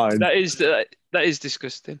 That man. That is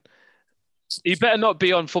disgusting. He better not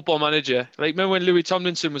be on Football Manager. Remember when Louis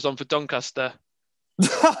Tomlinson was on for Doncaster?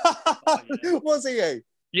 Was he?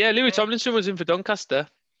 Yeah, Louis Tomlinson was in for Doncaster.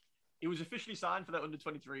 He was officially signed for the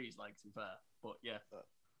under-23s, like, to be fair. But yeah.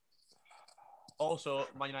 Also,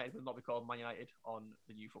 Man United will not be called Man United on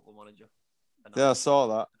the new Football Manager. Yeah, I saw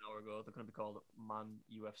that. An hour ago, they're going to be called Man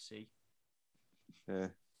UFC. Yeah.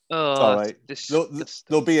 Oh, It's all right. disgusting.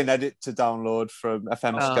 There'll be an edit to download from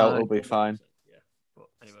FM Scout. It'll be fine. Yeah. But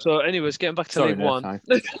anyway. So, anyways, getting back to League One.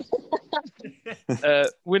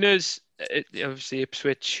 Winners, obviously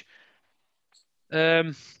Ipswich.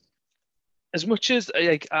 As much as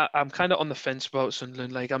I'm kind of on the fence about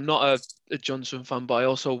Sunderland, like I'm not a Johnson fan, but I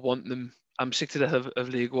also want them. I'm sick to death of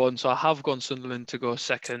League One, so I have gone Sunderland to go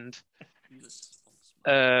second.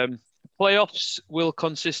 Playoffs will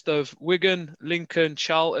consist of Wigan, Lincoln,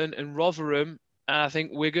 Charlton, and Rotherham. And I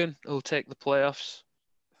think Wigan will take the playoffs.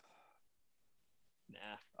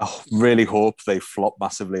 Nah. I really hope they flop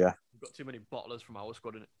massively. Yeah. We've got too many bottlers from our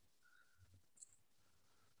squad in it.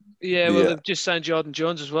 Yeah, well, they've just signed Jordan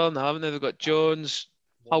Jones as well now, haven't they? They've got Jones,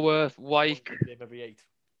 Howarth, Wyke. Every 8.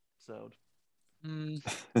 So.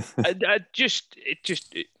 I just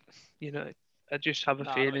have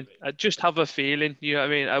a feeling. I just have a feeling. You know what I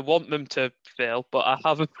mean? I want them to fail, but I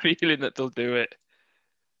have a feeling that they'll do it.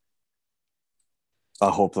 I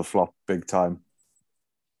hope they flop big time.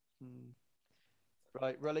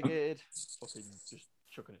 Right, relegated. Fucking just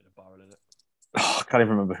chucking it in a barrel, innit? I can't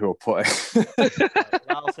even remember who I put it. Right,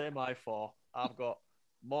 I'll say my 4. I've got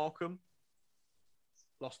Morecambe,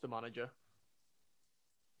 lost the manager.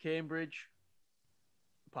 Cambridge,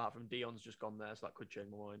 apart from Dion's just gone there, so that could change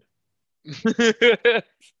my mind.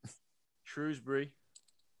 Shrewsbury,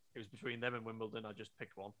 it was between them and Wimbledon. I just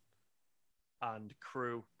picked one. And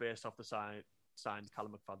Crewe, based off the signed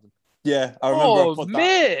Callum McFadden. Yeah, I remember. Oh,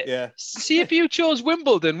 mate! Yeah. See, if you chose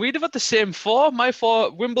Wimbledon, we'd have had the same 4. My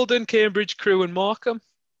 4: Wimbledon, Cambridge, Crewe, and Morecambe.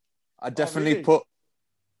 I definitely really? put.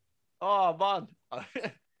 Oh man,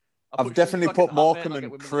 I've definitely put Morecambe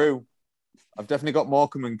and Crewe. I've definitely got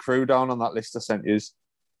Morecambe and Crewe down on that list I sent you.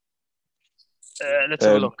 Let's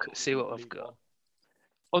have a look. See what I've got.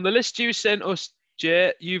 On the list you sent us,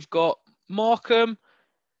 Jay, you've got Morecambe,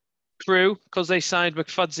 Crewe, because they signed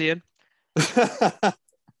McFadzean,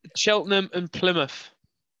 Cheltenham, and Plymouth.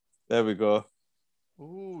 There we go.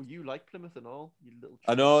 Ooh, you like Plymouth and all, you little.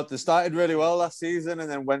 I know they started really well last season and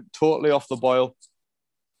then went totally off the boil.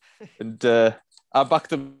 And I backed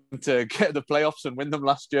them to get the playoffs and win them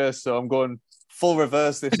last year, so I'm going full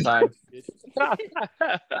reverse this time.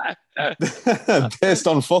 Based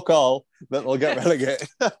on fuck all, that they'll get relegated.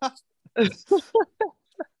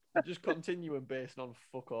 Just continuing based on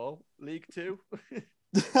fuck all. League 2.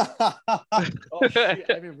 Oh shit, I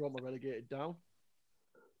haven't wrote my relegated down.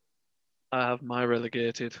 I have my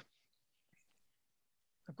relegated.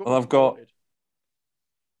 I've got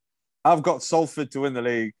Salford to win the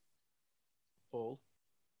league. Paul.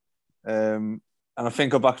 And I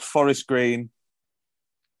think I backed Forest Green.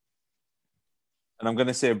 And I'm going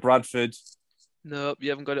to say Bradford. Nope, you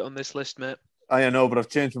haven't got it on this list, mate. I know, but I've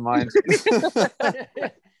changed my mind.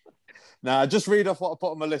 Nah, just read off what I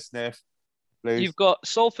put on my list, Nate. Please. You've got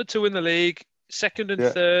Salford to win the league. Second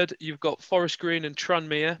and third, you've got Forest Green and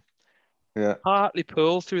Tranmere. Yeah.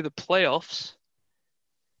 Hartlepool through the playoffs.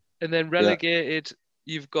 And then relegated,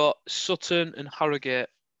 you've got Sutton and Harrogate.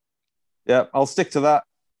 Yeah, I'll stick to that.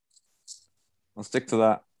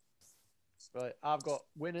 Right, I've got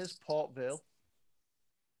winners, Port Vale.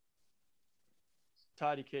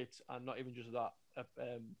 Tidy Kits, and not even just that.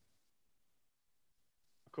 A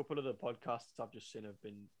couple of the podcasts I've just seen have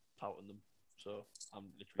been touting them. So I'm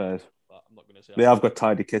literally I'm not going to say. Yeah, I've got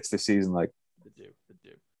Tidy Kits this season. Like they do.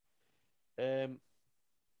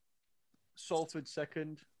 Salford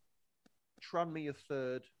second, Tranmere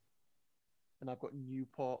third, and I've got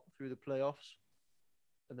Newport through the playoffs.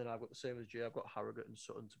 And then I've got the same as Jay. I've got Harrogate and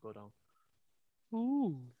Sutton to go down.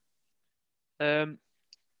 Ooh.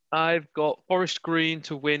 I've got Forest Green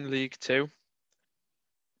to win League 2.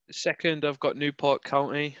 Second, I've got Newport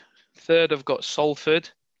County. Third, I've got Salford.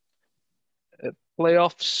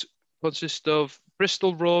 Playoffs consist of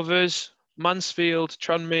Bristol Rovers, Mansfield,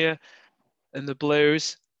 Tranmere, and the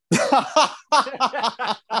Blues.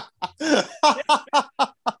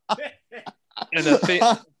 And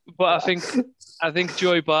I think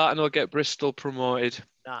Joey Barton will get Bristol promoted.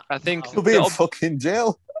 Nah, I think he'll be in fucking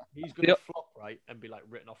jail. He's going to flop, right, and be like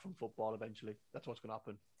written off from football eventually. That's what's going to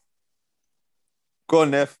happen. Go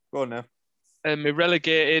on, Nev. Me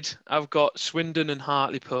relegated, I've got Swindon and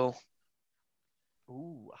Hartlepool.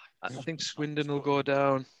 Ooh, I think Swindon will go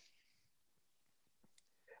down.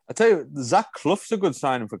 I tell you, Zach Clough's a good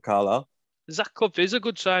signing for Carlisle. Zach Clough is a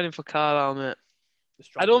good signing for Carlisle, mate.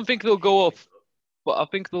 I don't think they'll go up, but I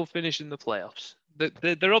think they'll finish in the playoffs.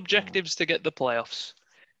 Their objectives to get the playoffs.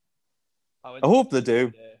 I hope they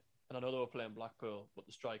do. And I know they were playing Blackpool, but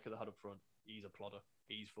the striker they had up front, he's a plodder.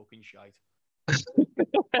 He's fucking shite.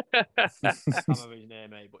 I can't remember his name,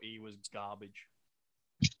 mate, but he was garbage.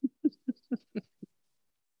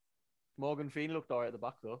 Morgan Feeney looked alright at the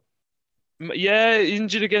back, though. Yeah,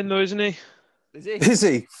 injured again, though, isn't he? Is he? Is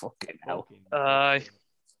he? Fucking hell. Aye.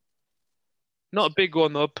 Not a big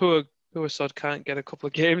one, though. Poor sod can't get a couple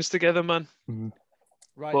of games together, man.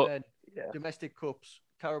 Right But- then, domestic cups,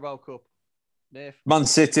 Carabao Cup, Nath. Man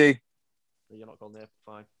City. You're not called Nath,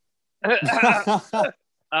 fine.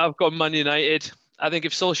 I've got Man United. I think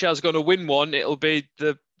if Solskjaer's going to win one, it'll be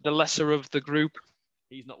the lesser of the group.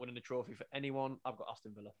 He's not winning a trophy for anyone. I've got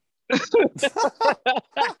Aston Villa.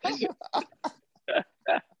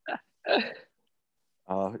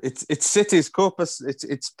 It's City's cup.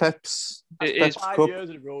 It's Pep's. It Pep's is. 5 cup. years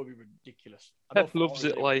in a row would be ridiculous. I know Pep loves 4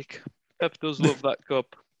 it. is Like Pep does love that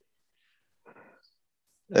cup.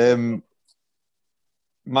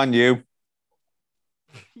 Man U.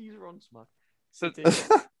 He's run smack. So- City,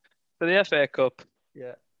 For the FA Cup,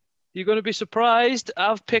 yeah, you're going to be surprised.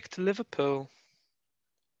 I've picked Liverpool.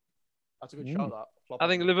 that's a good shout. That Flop I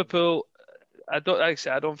think out. Liverpool. I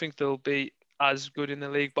don't think they'll be as good in the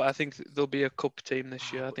league, but I think they'll be a cup team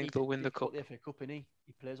this year. I But think he's- they'll win the he's got cup. The FA Cup, innit?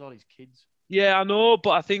 He plays all his kids. Yeah, I know,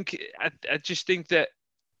 but I think I just think that.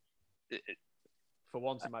 For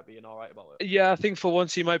once, he might be alright about it. Yeah, I think for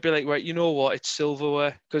once he might be like, right, you know what, it's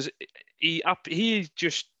silverware, because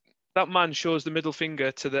that man shows the middle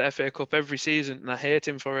finger to the FA Cup every season, and I hate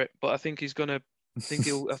him for it. But I think I think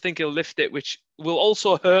he'll lift it, which will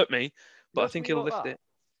also hurt me, but I think he'll lift it.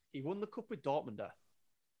 He won the cup with Dortmund there.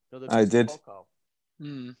 I did.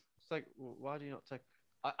 It's like, why do you not take?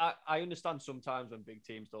 I understand sometimes when big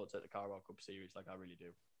teams don't take the Carabao Cup serious, like I really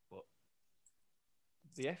do, but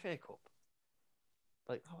the FA Cup,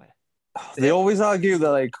 like, They always argue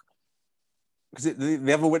that, like, because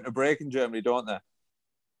they have a winter break in Germany, don't they?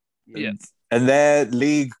 Yeah. And their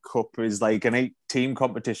League Cup is like an 8-team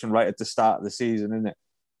competition right at the start of the season, isn't it?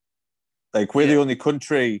 Like, we're the only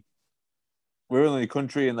country. We're the only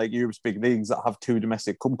country in like Europe's big leagues that have 2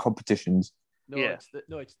 domestic cup competitions. their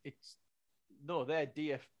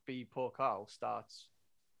DFB Pokal starts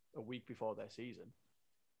a week before their season,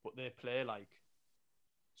 but they play like,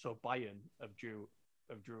 so Bayern have drew.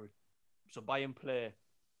 So Bayern play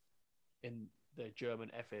in the German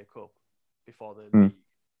FA Cup before the league,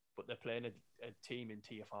 but they're playing a team in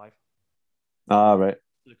Tier 5. Ah, right.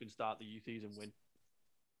 So they can start the youth season win.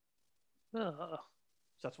 Oh.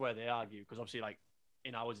 So that's where they argue, because obviously, like,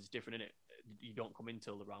 in ours it's different, innit? You don't come in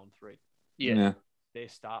till the round 3. Yeah. They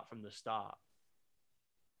start from the start,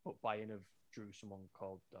 but Bayern have drew someone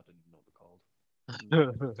called, I didn't know what they're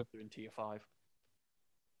called. They're in Tier 5.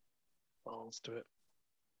 Balls to it.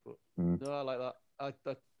 But no, I like that.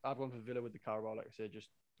 I'd one for Villa with the Carabao, like I said, just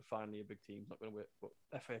finally a big team's not going to win. But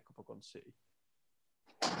FA Cup, I've gone City.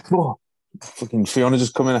 Oh, fucking Fiona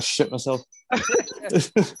just come in. I shit myself.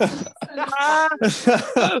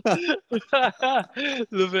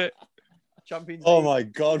 Love it. Champions Oh League. my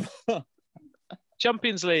god.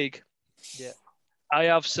 Champions League. Yeah. I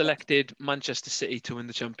have selected Manchester City to win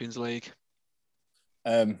the Champions League.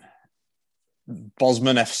 Bosman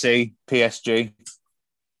FC, PSG.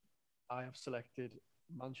 I have selected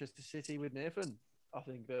Manchester City with Nathan. I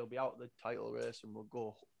think they'll be out of the title race and we'll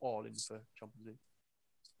go all in for Champions League.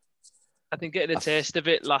 I think getting a taste of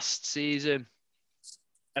it last season,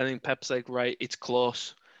 I think Pep's like, right, it's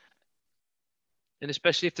close. And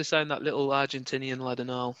especially if they sign that little Argentinian lad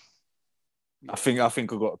and all. I think I'll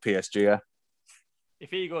go to PSG. Yeah.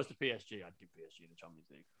 If he goes to PSG, I'd give PSG the Champions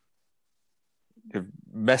League. If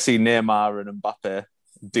Messi, Neymar, and Mbappe,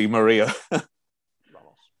 Di Maria.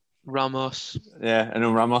 Ramos Yeah, and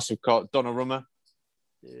then Ramos have got Donnarumma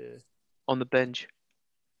Yeah. on the bench.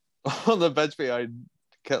 on the bench behind.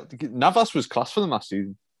 Navas was class for them last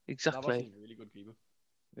season. Navas Exactly. is a really good keeper.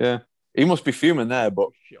 Yeah, he must be fuming there, but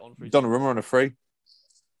Shit on for his Donnarumma on a free.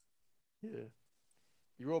 Yeah.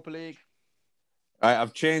 Europa League.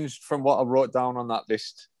 I've changed from what I wrote down on that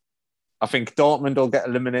list. I think Dortmund will get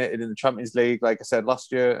eliminated in the Champions League, like I said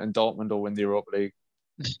last year, and Dortmund will win the Europa League.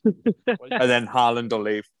 And then Haaland will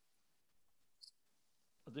leave.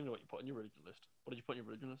 I don't even know what you put on your religion list. What did you put on your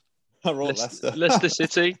religion list? I wrote Leicester. Leicester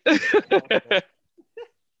City.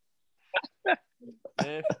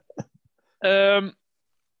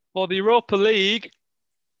 For the Europa League,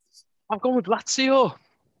 I've gone with Lazio.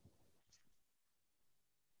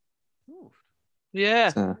 Ooh.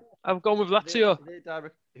 Yeah, I've gone with Lazio.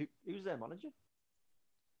 Who's their manager?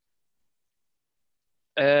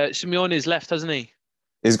 Simeone's left, hasn't he?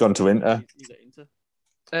 He's gone to Inter. He's at Inter.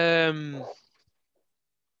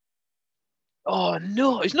 Oh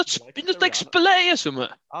no, he's not. Like He's not Serie like A. Spalletti or something.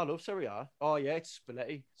 I love Serie A. Oh yeah, it's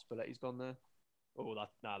Spalletti. Spalletti's gone there. Oh,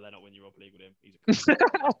 they're not winning Europa League with him. He's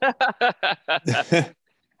a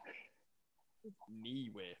knee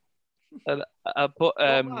way. I put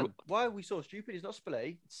Man, why are we so stupid? He's not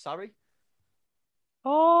Spalletti. It's Sarri.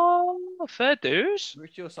 Oh, fair dues.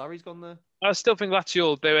 Mauricio Sarri's gone there. I still think Lazio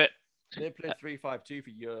will do it, They played 3-5-2 for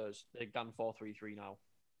years. They've gone 4-3-3 now.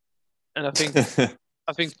 and I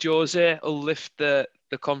think Jose will lift the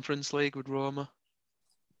Conference League with Roma.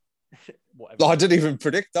 Whatever. Oh, I didn't even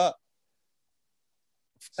predict that.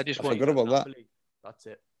 I just I want forgot about that. Napoli. That's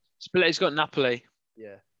it. Spalletti's got Napoli.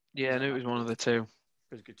 Yeah. Yeah, I knew it was one of the two.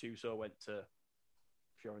 Because Gattuso went to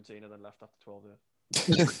Fiorentina, then left after 12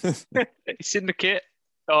 years. It's in the kit.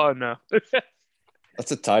 Oh no.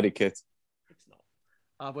 That's a tidy kit. It's not.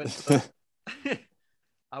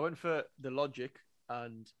 I went for the logic,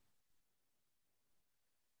 and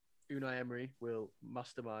Unai Emery will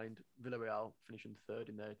mastermind Villarreal finishing third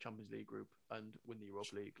in their Champions League group and win the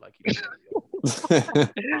Europa League like he did.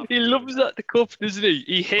 He loves that the cup, doesn't he?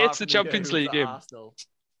 He Apart hates the from the year Champions he was League at game. Arsenal,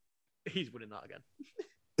 he's winning that again.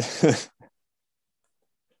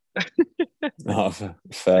 Oh,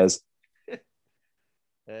 fairs.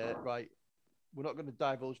 Right. We're not going to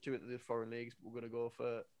divulge too into the foreign leagues, but we're going to go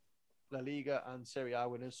for La Liga and Serie A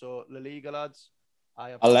winners. So, La Liga, lads.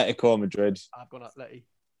 Atletico Madrid. I've gone Atleti.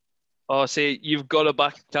 Oh, see, you've got to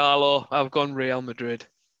back Carlo. I've gone Real Madrid.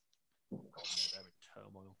 God, mate, they're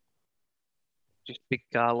in turmoil. Just big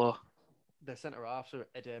Carlo. Their centre halves are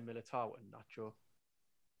Eder Militao and Nacho.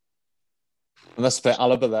 And let's put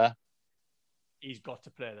Alaba there. He's got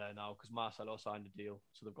to play there now because Marcelo signed a deal.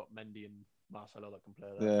 So they've got Mendy and Marcelo that can play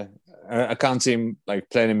there. Yeah. I can't see him like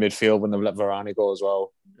playing in midfield when they've let Varane go as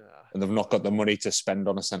well. Yeah. And they've not got the money to spend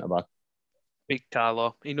on a centre-back. Big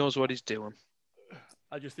Carlo. He knows what he's doing.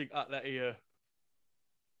 I just think Atleti are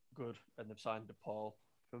good, and they've signed DePaul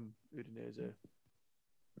from Udinese.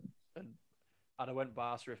 And I went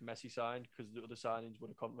Barca if Messi signed because the other signings would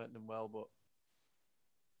have complemented them well, but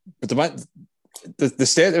they might, the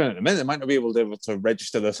state they're in at the minute, they might not be able to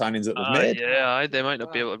register the signings that they've made. Yeah, they might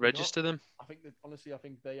not be able to register them. I think that honestly, I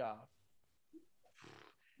think they are.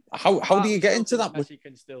 How do you get into that? Messi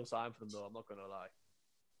can still sign for them though. I'm not going to lie.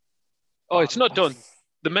 Oh, it's not done.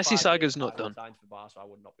 The If Messi 5 saga's years not time done. he signs for Barca, I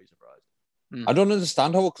would not be surprised. I don't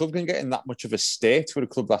understand how a club can get in that much of a state with a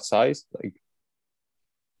club that size. Like,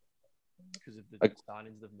 because of the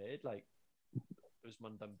signings they've made, like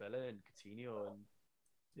Usman Dembele and Coutinho, and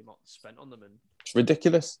the amount spent on them, and it's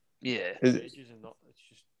ridiculous. Yeah. wages and not. It's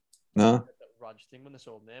just No. that Raj thing when they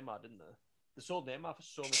sold Neymar, didn't they? They sold Neymar for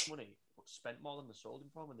so much money, but spent more than they sold him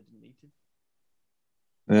for when they didn't need him.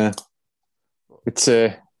 Yeah.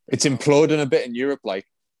 It's imploding a bit in Europe, like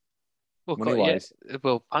Well, money-wise.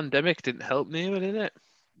 well, pandemic didn't help neither, did it?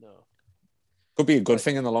 No. Could be a good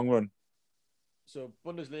thing in the long run. So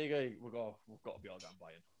Bundesliga, we've got to be all down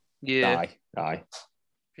Bayern. Yeah. Aye.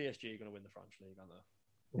 PSG are going to win the French league, aren't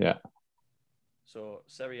they? Yeah. So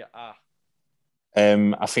Serie A.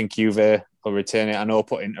 I think Juve will retain it. I know I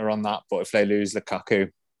put Inter on that, but if they lose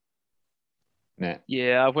Lukaku, nah.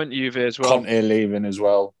 Yeah, I went Juve as well. Conte leaving as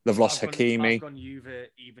well. They've lost Hakimi. I've gone Juve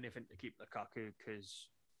even if to keep Lukaku because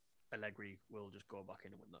Allegri will just go back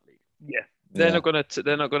in and win that league. Yeah. They're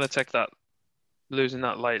not gonna take that, losing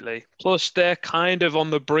that lightly. Plus, they're kind of on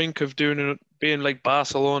the brink of being like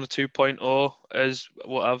Barcelona 2.0, as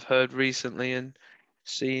what I've heard recently and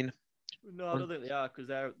seen. No, I don't think they are because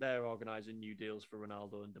they're organising new deals for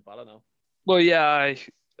Ronaldo and Dybala now. Well, yeah, I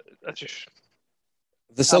just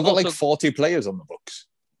They've still got also- like 40 players on the books.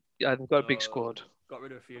 yeah, they've got a big squad. Got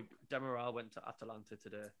rid of a few. Demiral went to Atalanta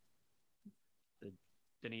today.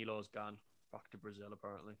 Danilo's gone back to Brazil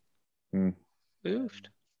apparently. Moved.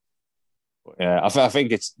 Yeah, I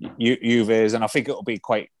think it's Juve's, and I think it'll be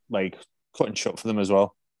quite like cut and shut for them as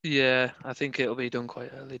well. Yeah, I think it'll be done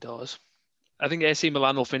quite early doors. I think AC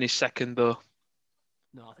Milan will finish second though.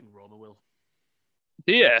 No, I think Roma will.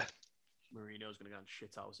 Yeah. Mourinho's going to go and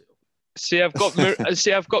shit house it up. See, I've got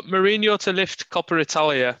Mourinho to lift Coppa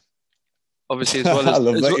Italia, obviously, as well as I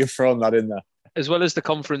love that you've thrown that in there. As well as the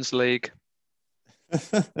Conference League,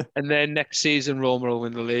 and then next season Roma will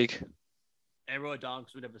win the league. I wrote down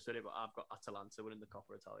because we never said it, but I've got Atalanta winning the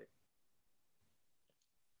Coppa Italia.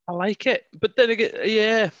 I like it, but then again,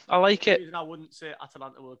 yeah, I like The it. reason I wouldn't say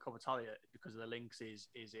Atalanta will Coppa Italia because of the links is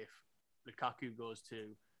if Lukaku goes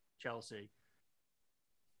to Chelsea,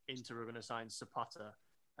 Inter are going to sign Zapata,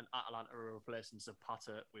 and Atalanta are replacing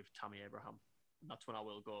Zapata with Tammy Abraham. That's when I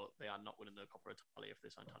will go. They are not winning the Coppa Italia if they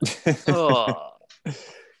sign Tadic. Oh,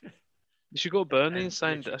 you should go Burnley and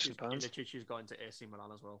sign Ashley Barnes. Ilicic going to AC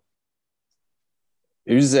Milan as well.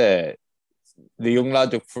 Who's the young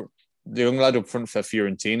lad up front? The young lad up front for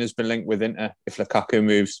Fiorentina has been linked with Inter if Lukaku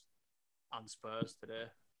moves. And Spurs today.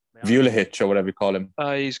 Vlahovic or whatever you call him.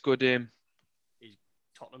 He's good. He's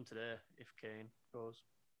Tottenham today if Kane goes.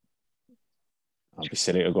 I'd be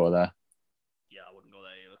silly to go there. Yeah, I wouldn't go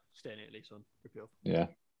there either. Stay in Italy, son. Yeah.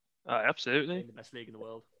 Absolutely. In the best league in the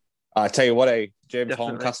world. I tell you what, James Definitely.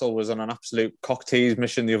 Horncastle was on an absolute cock tease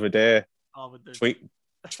mission the other day,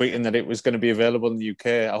 tweeting that it was going to be available in the UK.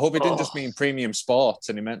 I hope he didn't just mean premium sports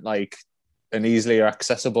and he meant like an easily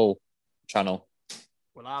accessible channel.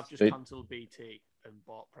 Well, I've just cancelled BT and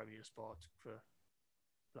bought Premier Sports for.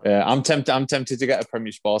 Yeah, I'm tempted to get a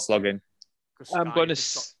Premier Sports login.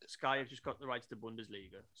 Sky have just got the rights to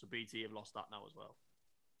Bundesliga, so BT have lost that now as well.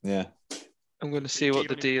 Yeah. I'm going to see what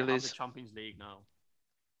the deal is. The Champions League now.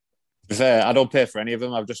 To be fair, I don't pay for any of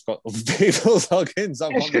them. I've just got other people's logins.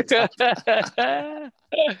 I'm on the top.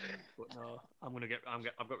 But no,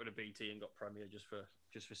 I've got rid of BT and got Premier just for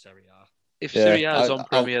Serie A. If Serie A is on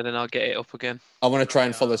Premier, then I'll get it up again. I want to try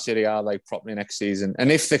and follow Serie A like properly next season.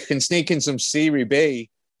 And if they can sneak in some Serie B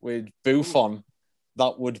with Buffon,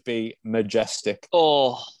 that would be majestic.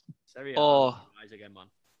 Serie A rise again, man.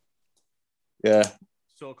 Yeah.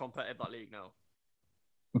 So competitive that league now.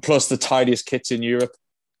 Plus the tidiest kits in Europe.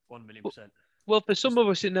 1,000,000%. Well, for some of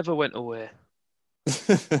us, it never went away.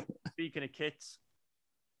 Speaking of kits.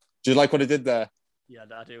 Do you like what I did there? Yeah,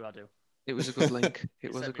 I do. It was a good link.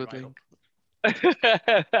 It was a good link.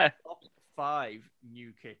 Top 5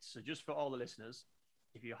 new kits. So just for all the listeners,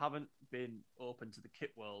 if you haven't been open to the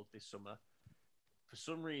kit world this summer, for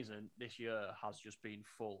some reason, this year has just been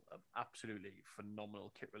full of absolutely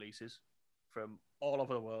phenomenal kit releases from all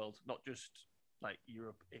over the world, not just like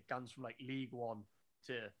Europe. It goes from like League One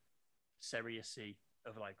to Serie C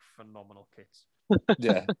of like phenomenal kits.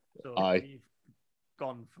 Yeah. So we've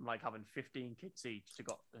gone from like having 15 kits each to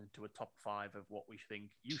got into a top 5 of what we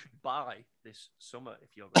think you should buy this summer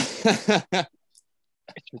if you're ready.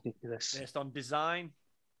 It's ridiculous. Based on design,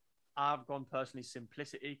 I've gone personally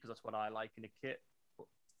simplicity because that's what I like in a kit. But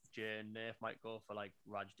Jay and Nath might go for like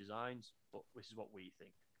Raj designs, but this is what we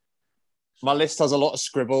think. So, my list has a lot of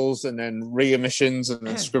scribbles and then re-emissions and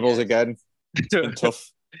then scribbles again. It's been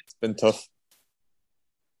tough. It's been tough.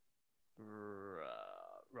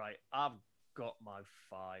 Right, I've got my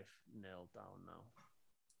 5 nailed down now.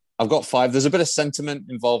 I've got 5. There's a bit of sentiment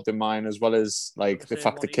involved in mine as well as like the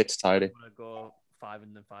fact the kit's tidy. I'm going to go 5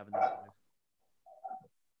 and then 5 and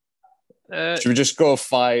then 5. Should we just go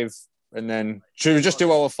 5 and then... Should we just do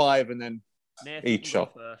our 5 and then Nathan, each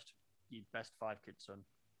shot? First, your best 5 kits, son.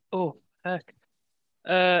 Oh, heck.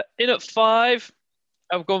 In at 5,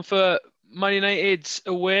 I've gone for Man United's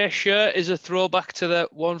away shirt is a throwback to the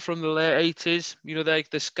one from the late 80s. You know, like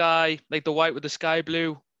the sky, like the white with the sky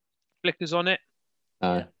blue flickers on it.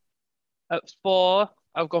 Aye. At 4,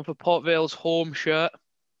 I've gone for Port Vale's home shirt.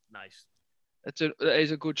 Nice. That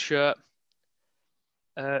is a good shirt.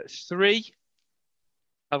 3,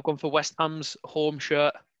 I've gone for West Ham's home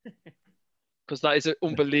shirt because that is an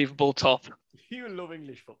unbelievable top. You love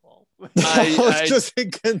English football. I was just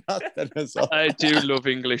thinking that then as well. I do love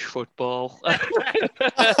English football.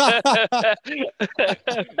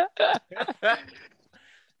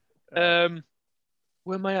 Where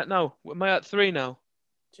am I at now? Where am I at 3 now?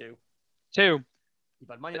 2. 2. You've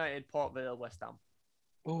had Man United, Port Vale, West Ham.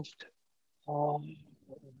 Oh,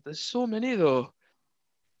 there's so many though.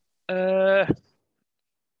 2.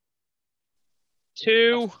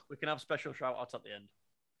 We can have special shout outs at the end.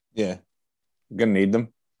 Yeah. We're going to need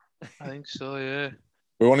them. I think so, yeah.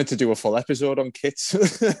 We wanted to do a full episode on kits.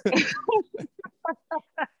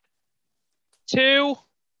 2,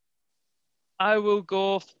 I will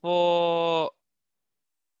go for...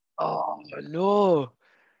 Oh, no.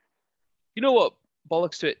 You know what?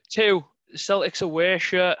 Bollocks to it. 2, Celtics away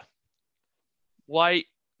shirt. White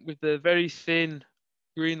with the very thin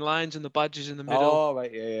green lines and the badges in the middle. Oh,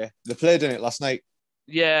 right, yeah. They played in it last night.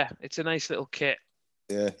 Yeah, it's a nice little kit.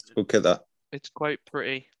 Yeah, it's a good kit, that. It's quite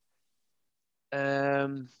pretty.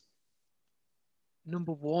 Number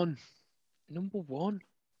 1.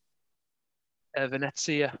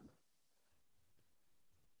 Venezia.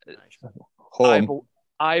 Nice. Home.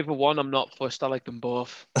 Either one, I'm not fussed. I like them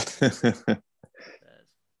both. The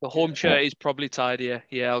home shirt is probably tidier.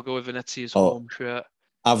 Yeah, I'll go with Venezia's home shirt.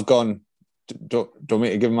 I've gone... Do you want me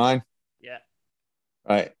to give mine? Yeah.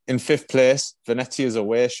 Right. In 5th place, Venezia's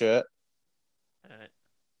away shirt.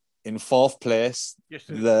 In 4th place, just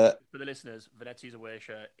for the listeners, Venezia's away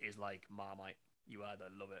shirt is like Marmite. You either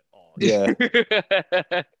love it or Yeah.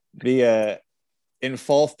 The in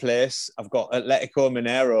fourth place, I've got Atletico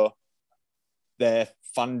Mineiro, their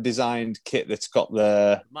fan-designed kit that's got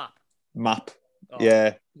the map. Oh,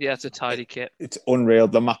 Yeah. Yeah, it's a tidy kit. It's unreal.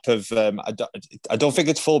 The map of I don't think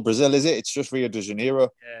it's full Brazil, is it? It's just Rio de Janeiro.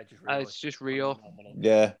 Yeah, just Rio. It's just Rio.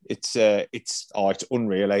 Yeah, it's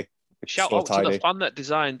unreal. It's Shout so out tidy. to the fan that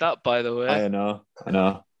designed that, by the way. I know.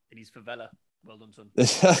 In his favela. Well done, son.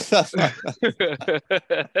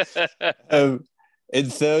 In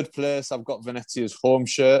third place, I've got Venezia's home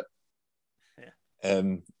shirt. Yeah.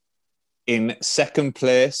 In second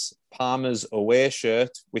place, Parma's away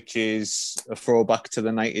shirt, which is a throwback to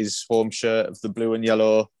the 90s home shirt of the blue and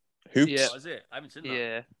yellow hoops. Yeah. Oh, is it? I haven't seen that.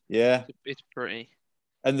 Yeah. Yeah. It's pretty.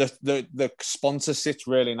 And the sponsor sits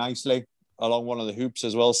really nicely along one of the hoops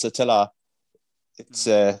as well. Satilla. It's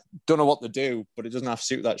don't know what to do, but it doesn't have to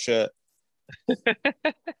suit that shirt.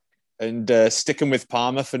 And sticking with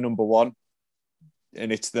Parma for number one,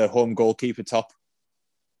 and it's the home goalkeeper top.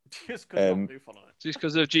 Just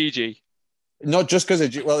because of Gigi. Not just because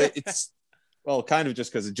of it's kind of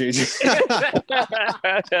just because of Gigi.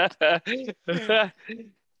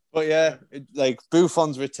 But yeah, like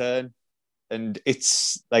Buffon's return, and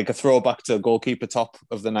it's like a throwback to the goalkeeper top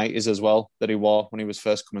of the 90s as well that he wore when he was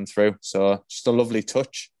first coming through. So just a lovely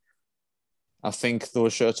touch. I think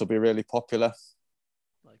those shirts will be really popular.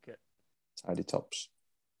 Like it. Tidy tops.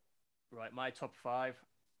 Right, my top five.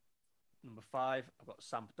 Number 5, I've got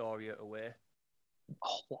Sampdoria away.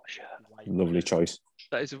 Oh, what a shirt! Lovely choice.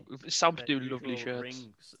 That is Samp do lovely shirts.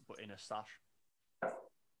 Rings, but in a sash.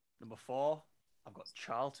 Number 4, I've got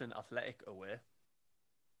Charlton Athletic away.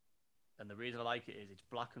 And the reason I like it is it's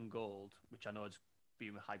black and gold, which I know it's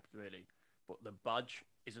being hyped really, but the badge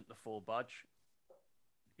isn't the full badge.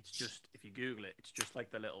 It's just, if you Google it, it's just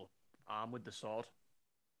like the little arm with the sword.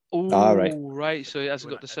 Oh, right. So it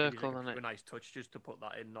hasn't got the circle on it. A nice touch just to put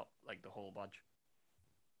that in, not like the whole badge.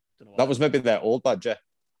 That was maybe their old badge, yeah.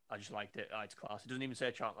 I just liked it. It's class. It doesn't even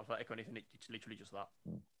say Charlton Athletic or anything. It's literally just that.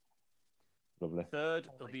 Lovely. Third,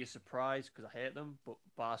 it'll be a surprise because I hate them, but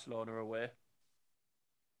Barcelona away.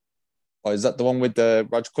 Oh, is that the one with the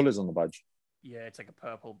Raj colours on the badge? Yeah, it's like a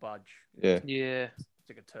purple badge. Yeah. Yeah. It's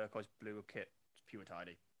like a turquoise blue kit. It's pure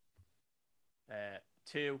tidy.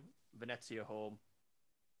 2, Venezia home.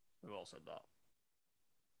 We've all said that.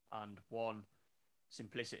 And 1,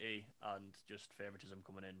 simplicity and just favouritism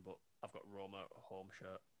coming in, but I've got Roma home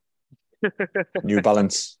shirt. New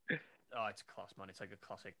Balance. Oh, it's class, man. It's like a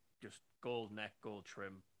classic, just gold neck, gold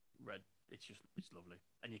trim, red. It's lovely.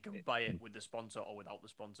 And you can buy it with the sponsor or without the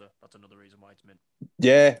sponsor. That's another reason why it's mint.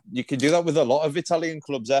 Yeah, you can do that with a lot of Italian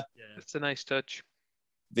clubs there. Yeah. It's a nice touch.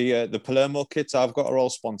 The Palermo kits I've got are all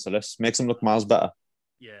sponsorless. Makes them look miles better.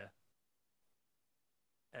 Yeah.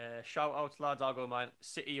 Shout outs, lads. I'll go mine.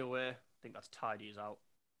 City away. I think that's tidy as out.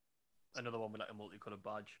 Another one with like a multicoloured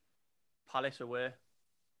badge. Palace away.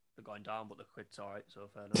 They're going down, but the kit's all right, so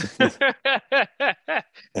fair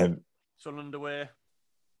enough. Sunderland away.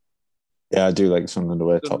 Yeah, I do like Sunderland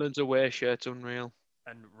away top. Sunderland's away shirt's unreal.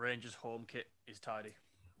 And Rangers home kit is tidy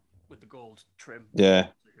with the gold trim. Yeah.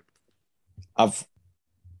 I've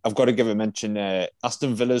got to give a mention.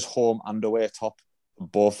 Aston Villa's home and away top,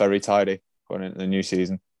 both very tidy going into the new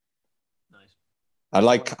season. Nice.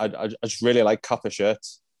 I just really like Kappa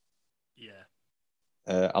shirts. Yeah.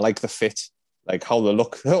 I like the fit, like how they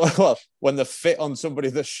look. Well, when they fit on somebody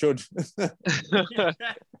that should.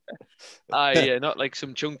 Yeah, not like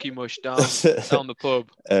some chunky mush down the pub.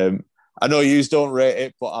 I know you don't rate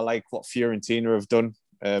it, but I like what Fiorentina have done,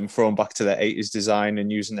 throwing back to their 80s design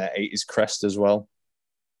and using their 80s crest as well.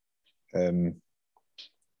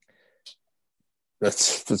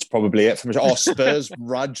 That's probably it for me. Oh, Spurs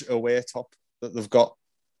Raj away top that they've got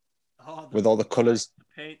with all the colours. The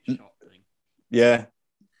paint shop thing. Yeah,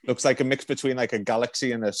 looks like a mix between like a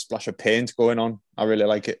galaxy and a splash of paint going on. I really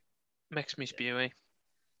like it. Makes me spewy.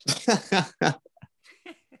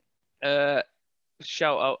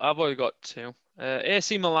 Shout out. I've already got 2.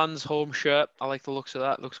 AC Milan's home shirt. I like the looks of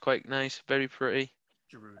that. Looks quite nice. Very pretty.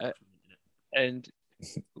 And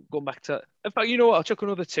going back to, in fact, you know what? I'll chuck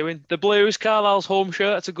another 2 in. The Blues, Carlisle's home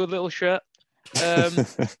shirt. It's a good little shirt. And,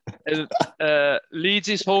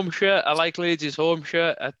 Leeds' home shirt. I like Leeds' home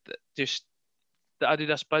shirt. Just the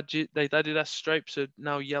Adidas badge, the Adidas stripes are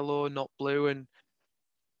now yellow, not blue, and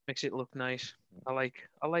makes it look nice. I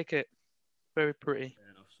like it. Very pretty.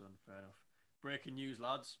 Fair enough, son. Fair enough. Breaking news,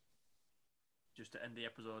 lads. Just to end the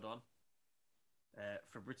episode on.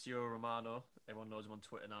 Fabrizio Romano. Everyone knows him on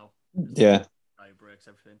Twitter now. Yeah. He breaks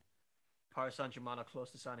everything. Paris Saint-Germain are close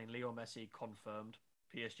to signing Leo Messi, confirmed.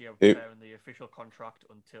 PSG are Who? preparing the official contract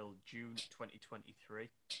until June 2023,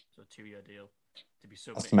 so a 2-year deal to be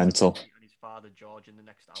submitted to mental. Messi and his father George in the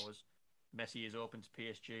next hours. Messi is open to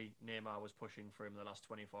PSG. Neymar was pushing for him the last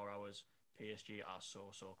 24 hours. PSG are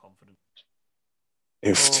so confident.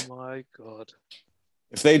 Oh my God.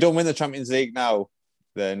 If they don't win the Champions League now,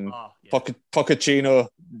 then Yeah. Pochettino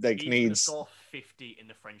He's going to needs score 50 in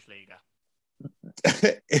the French Liga.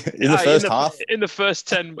 in the first half. In the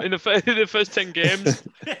first 10 games.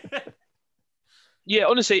 Yeah,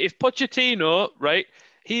 honestly, if Pochettino, right,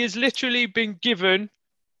 he has literally been given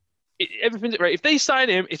everything, right? If they sign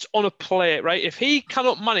him, it's on a plate, right? If he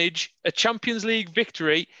cannot manage a Champions League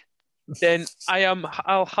victory, then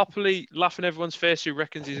I'll happily laugh in everyone's face who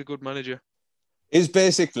reckons he's a good manager. Is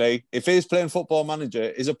basically, if he's playing Football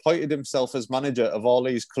Manager, he's appointed himself as manager of all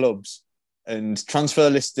these clubs and transfer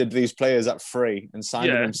listed these players at free and signed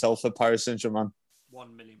them himself for Paris Saint-Germain.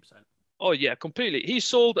 1,000,000%. Oh yeah, completely. He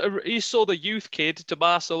sold a youth kid to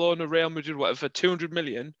Barcelona, Real Madrid, whatever, for 200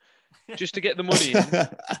 million, just to get the money in.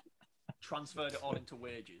 Transferred it all into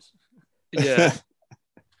wages. Yeah,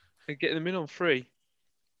 and getting them in on free.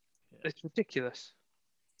 Yeah. It's ridiculous.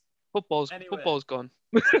 Football's gone.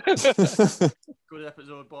 Good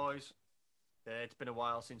episode, boys. It's been a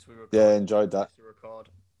while since we recorded. Yeah, enjoyed that. To record.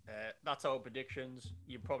 That's our predictions.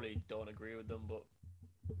 You probably don't agree with them, but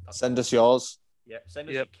send us yours. Yeah, send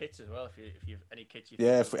us your kits as well if you have any kits.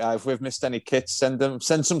 If we've missed any kits, send them.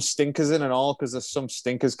 Send some stinkers in and all, because there's some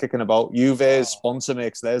stinkers kicking about. Juve's sponsor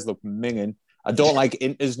makes theirs look minging. I don't like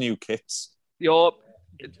Inter's new kits.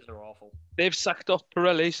 Inters are awful. They've sacked off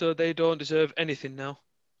Pirelli, so they don't deserve anything now.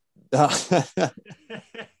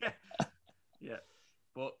 Yeah,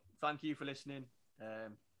 but thank you for listening.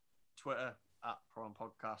 Twitter at Prawn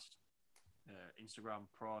Podcast, Instagram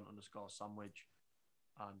prawn_sandwich,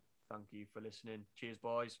 and thank you for listening. Cheers,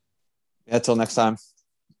 boys. Yeah, till next time.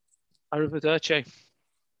 Arrivederci.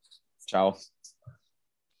 Ciao.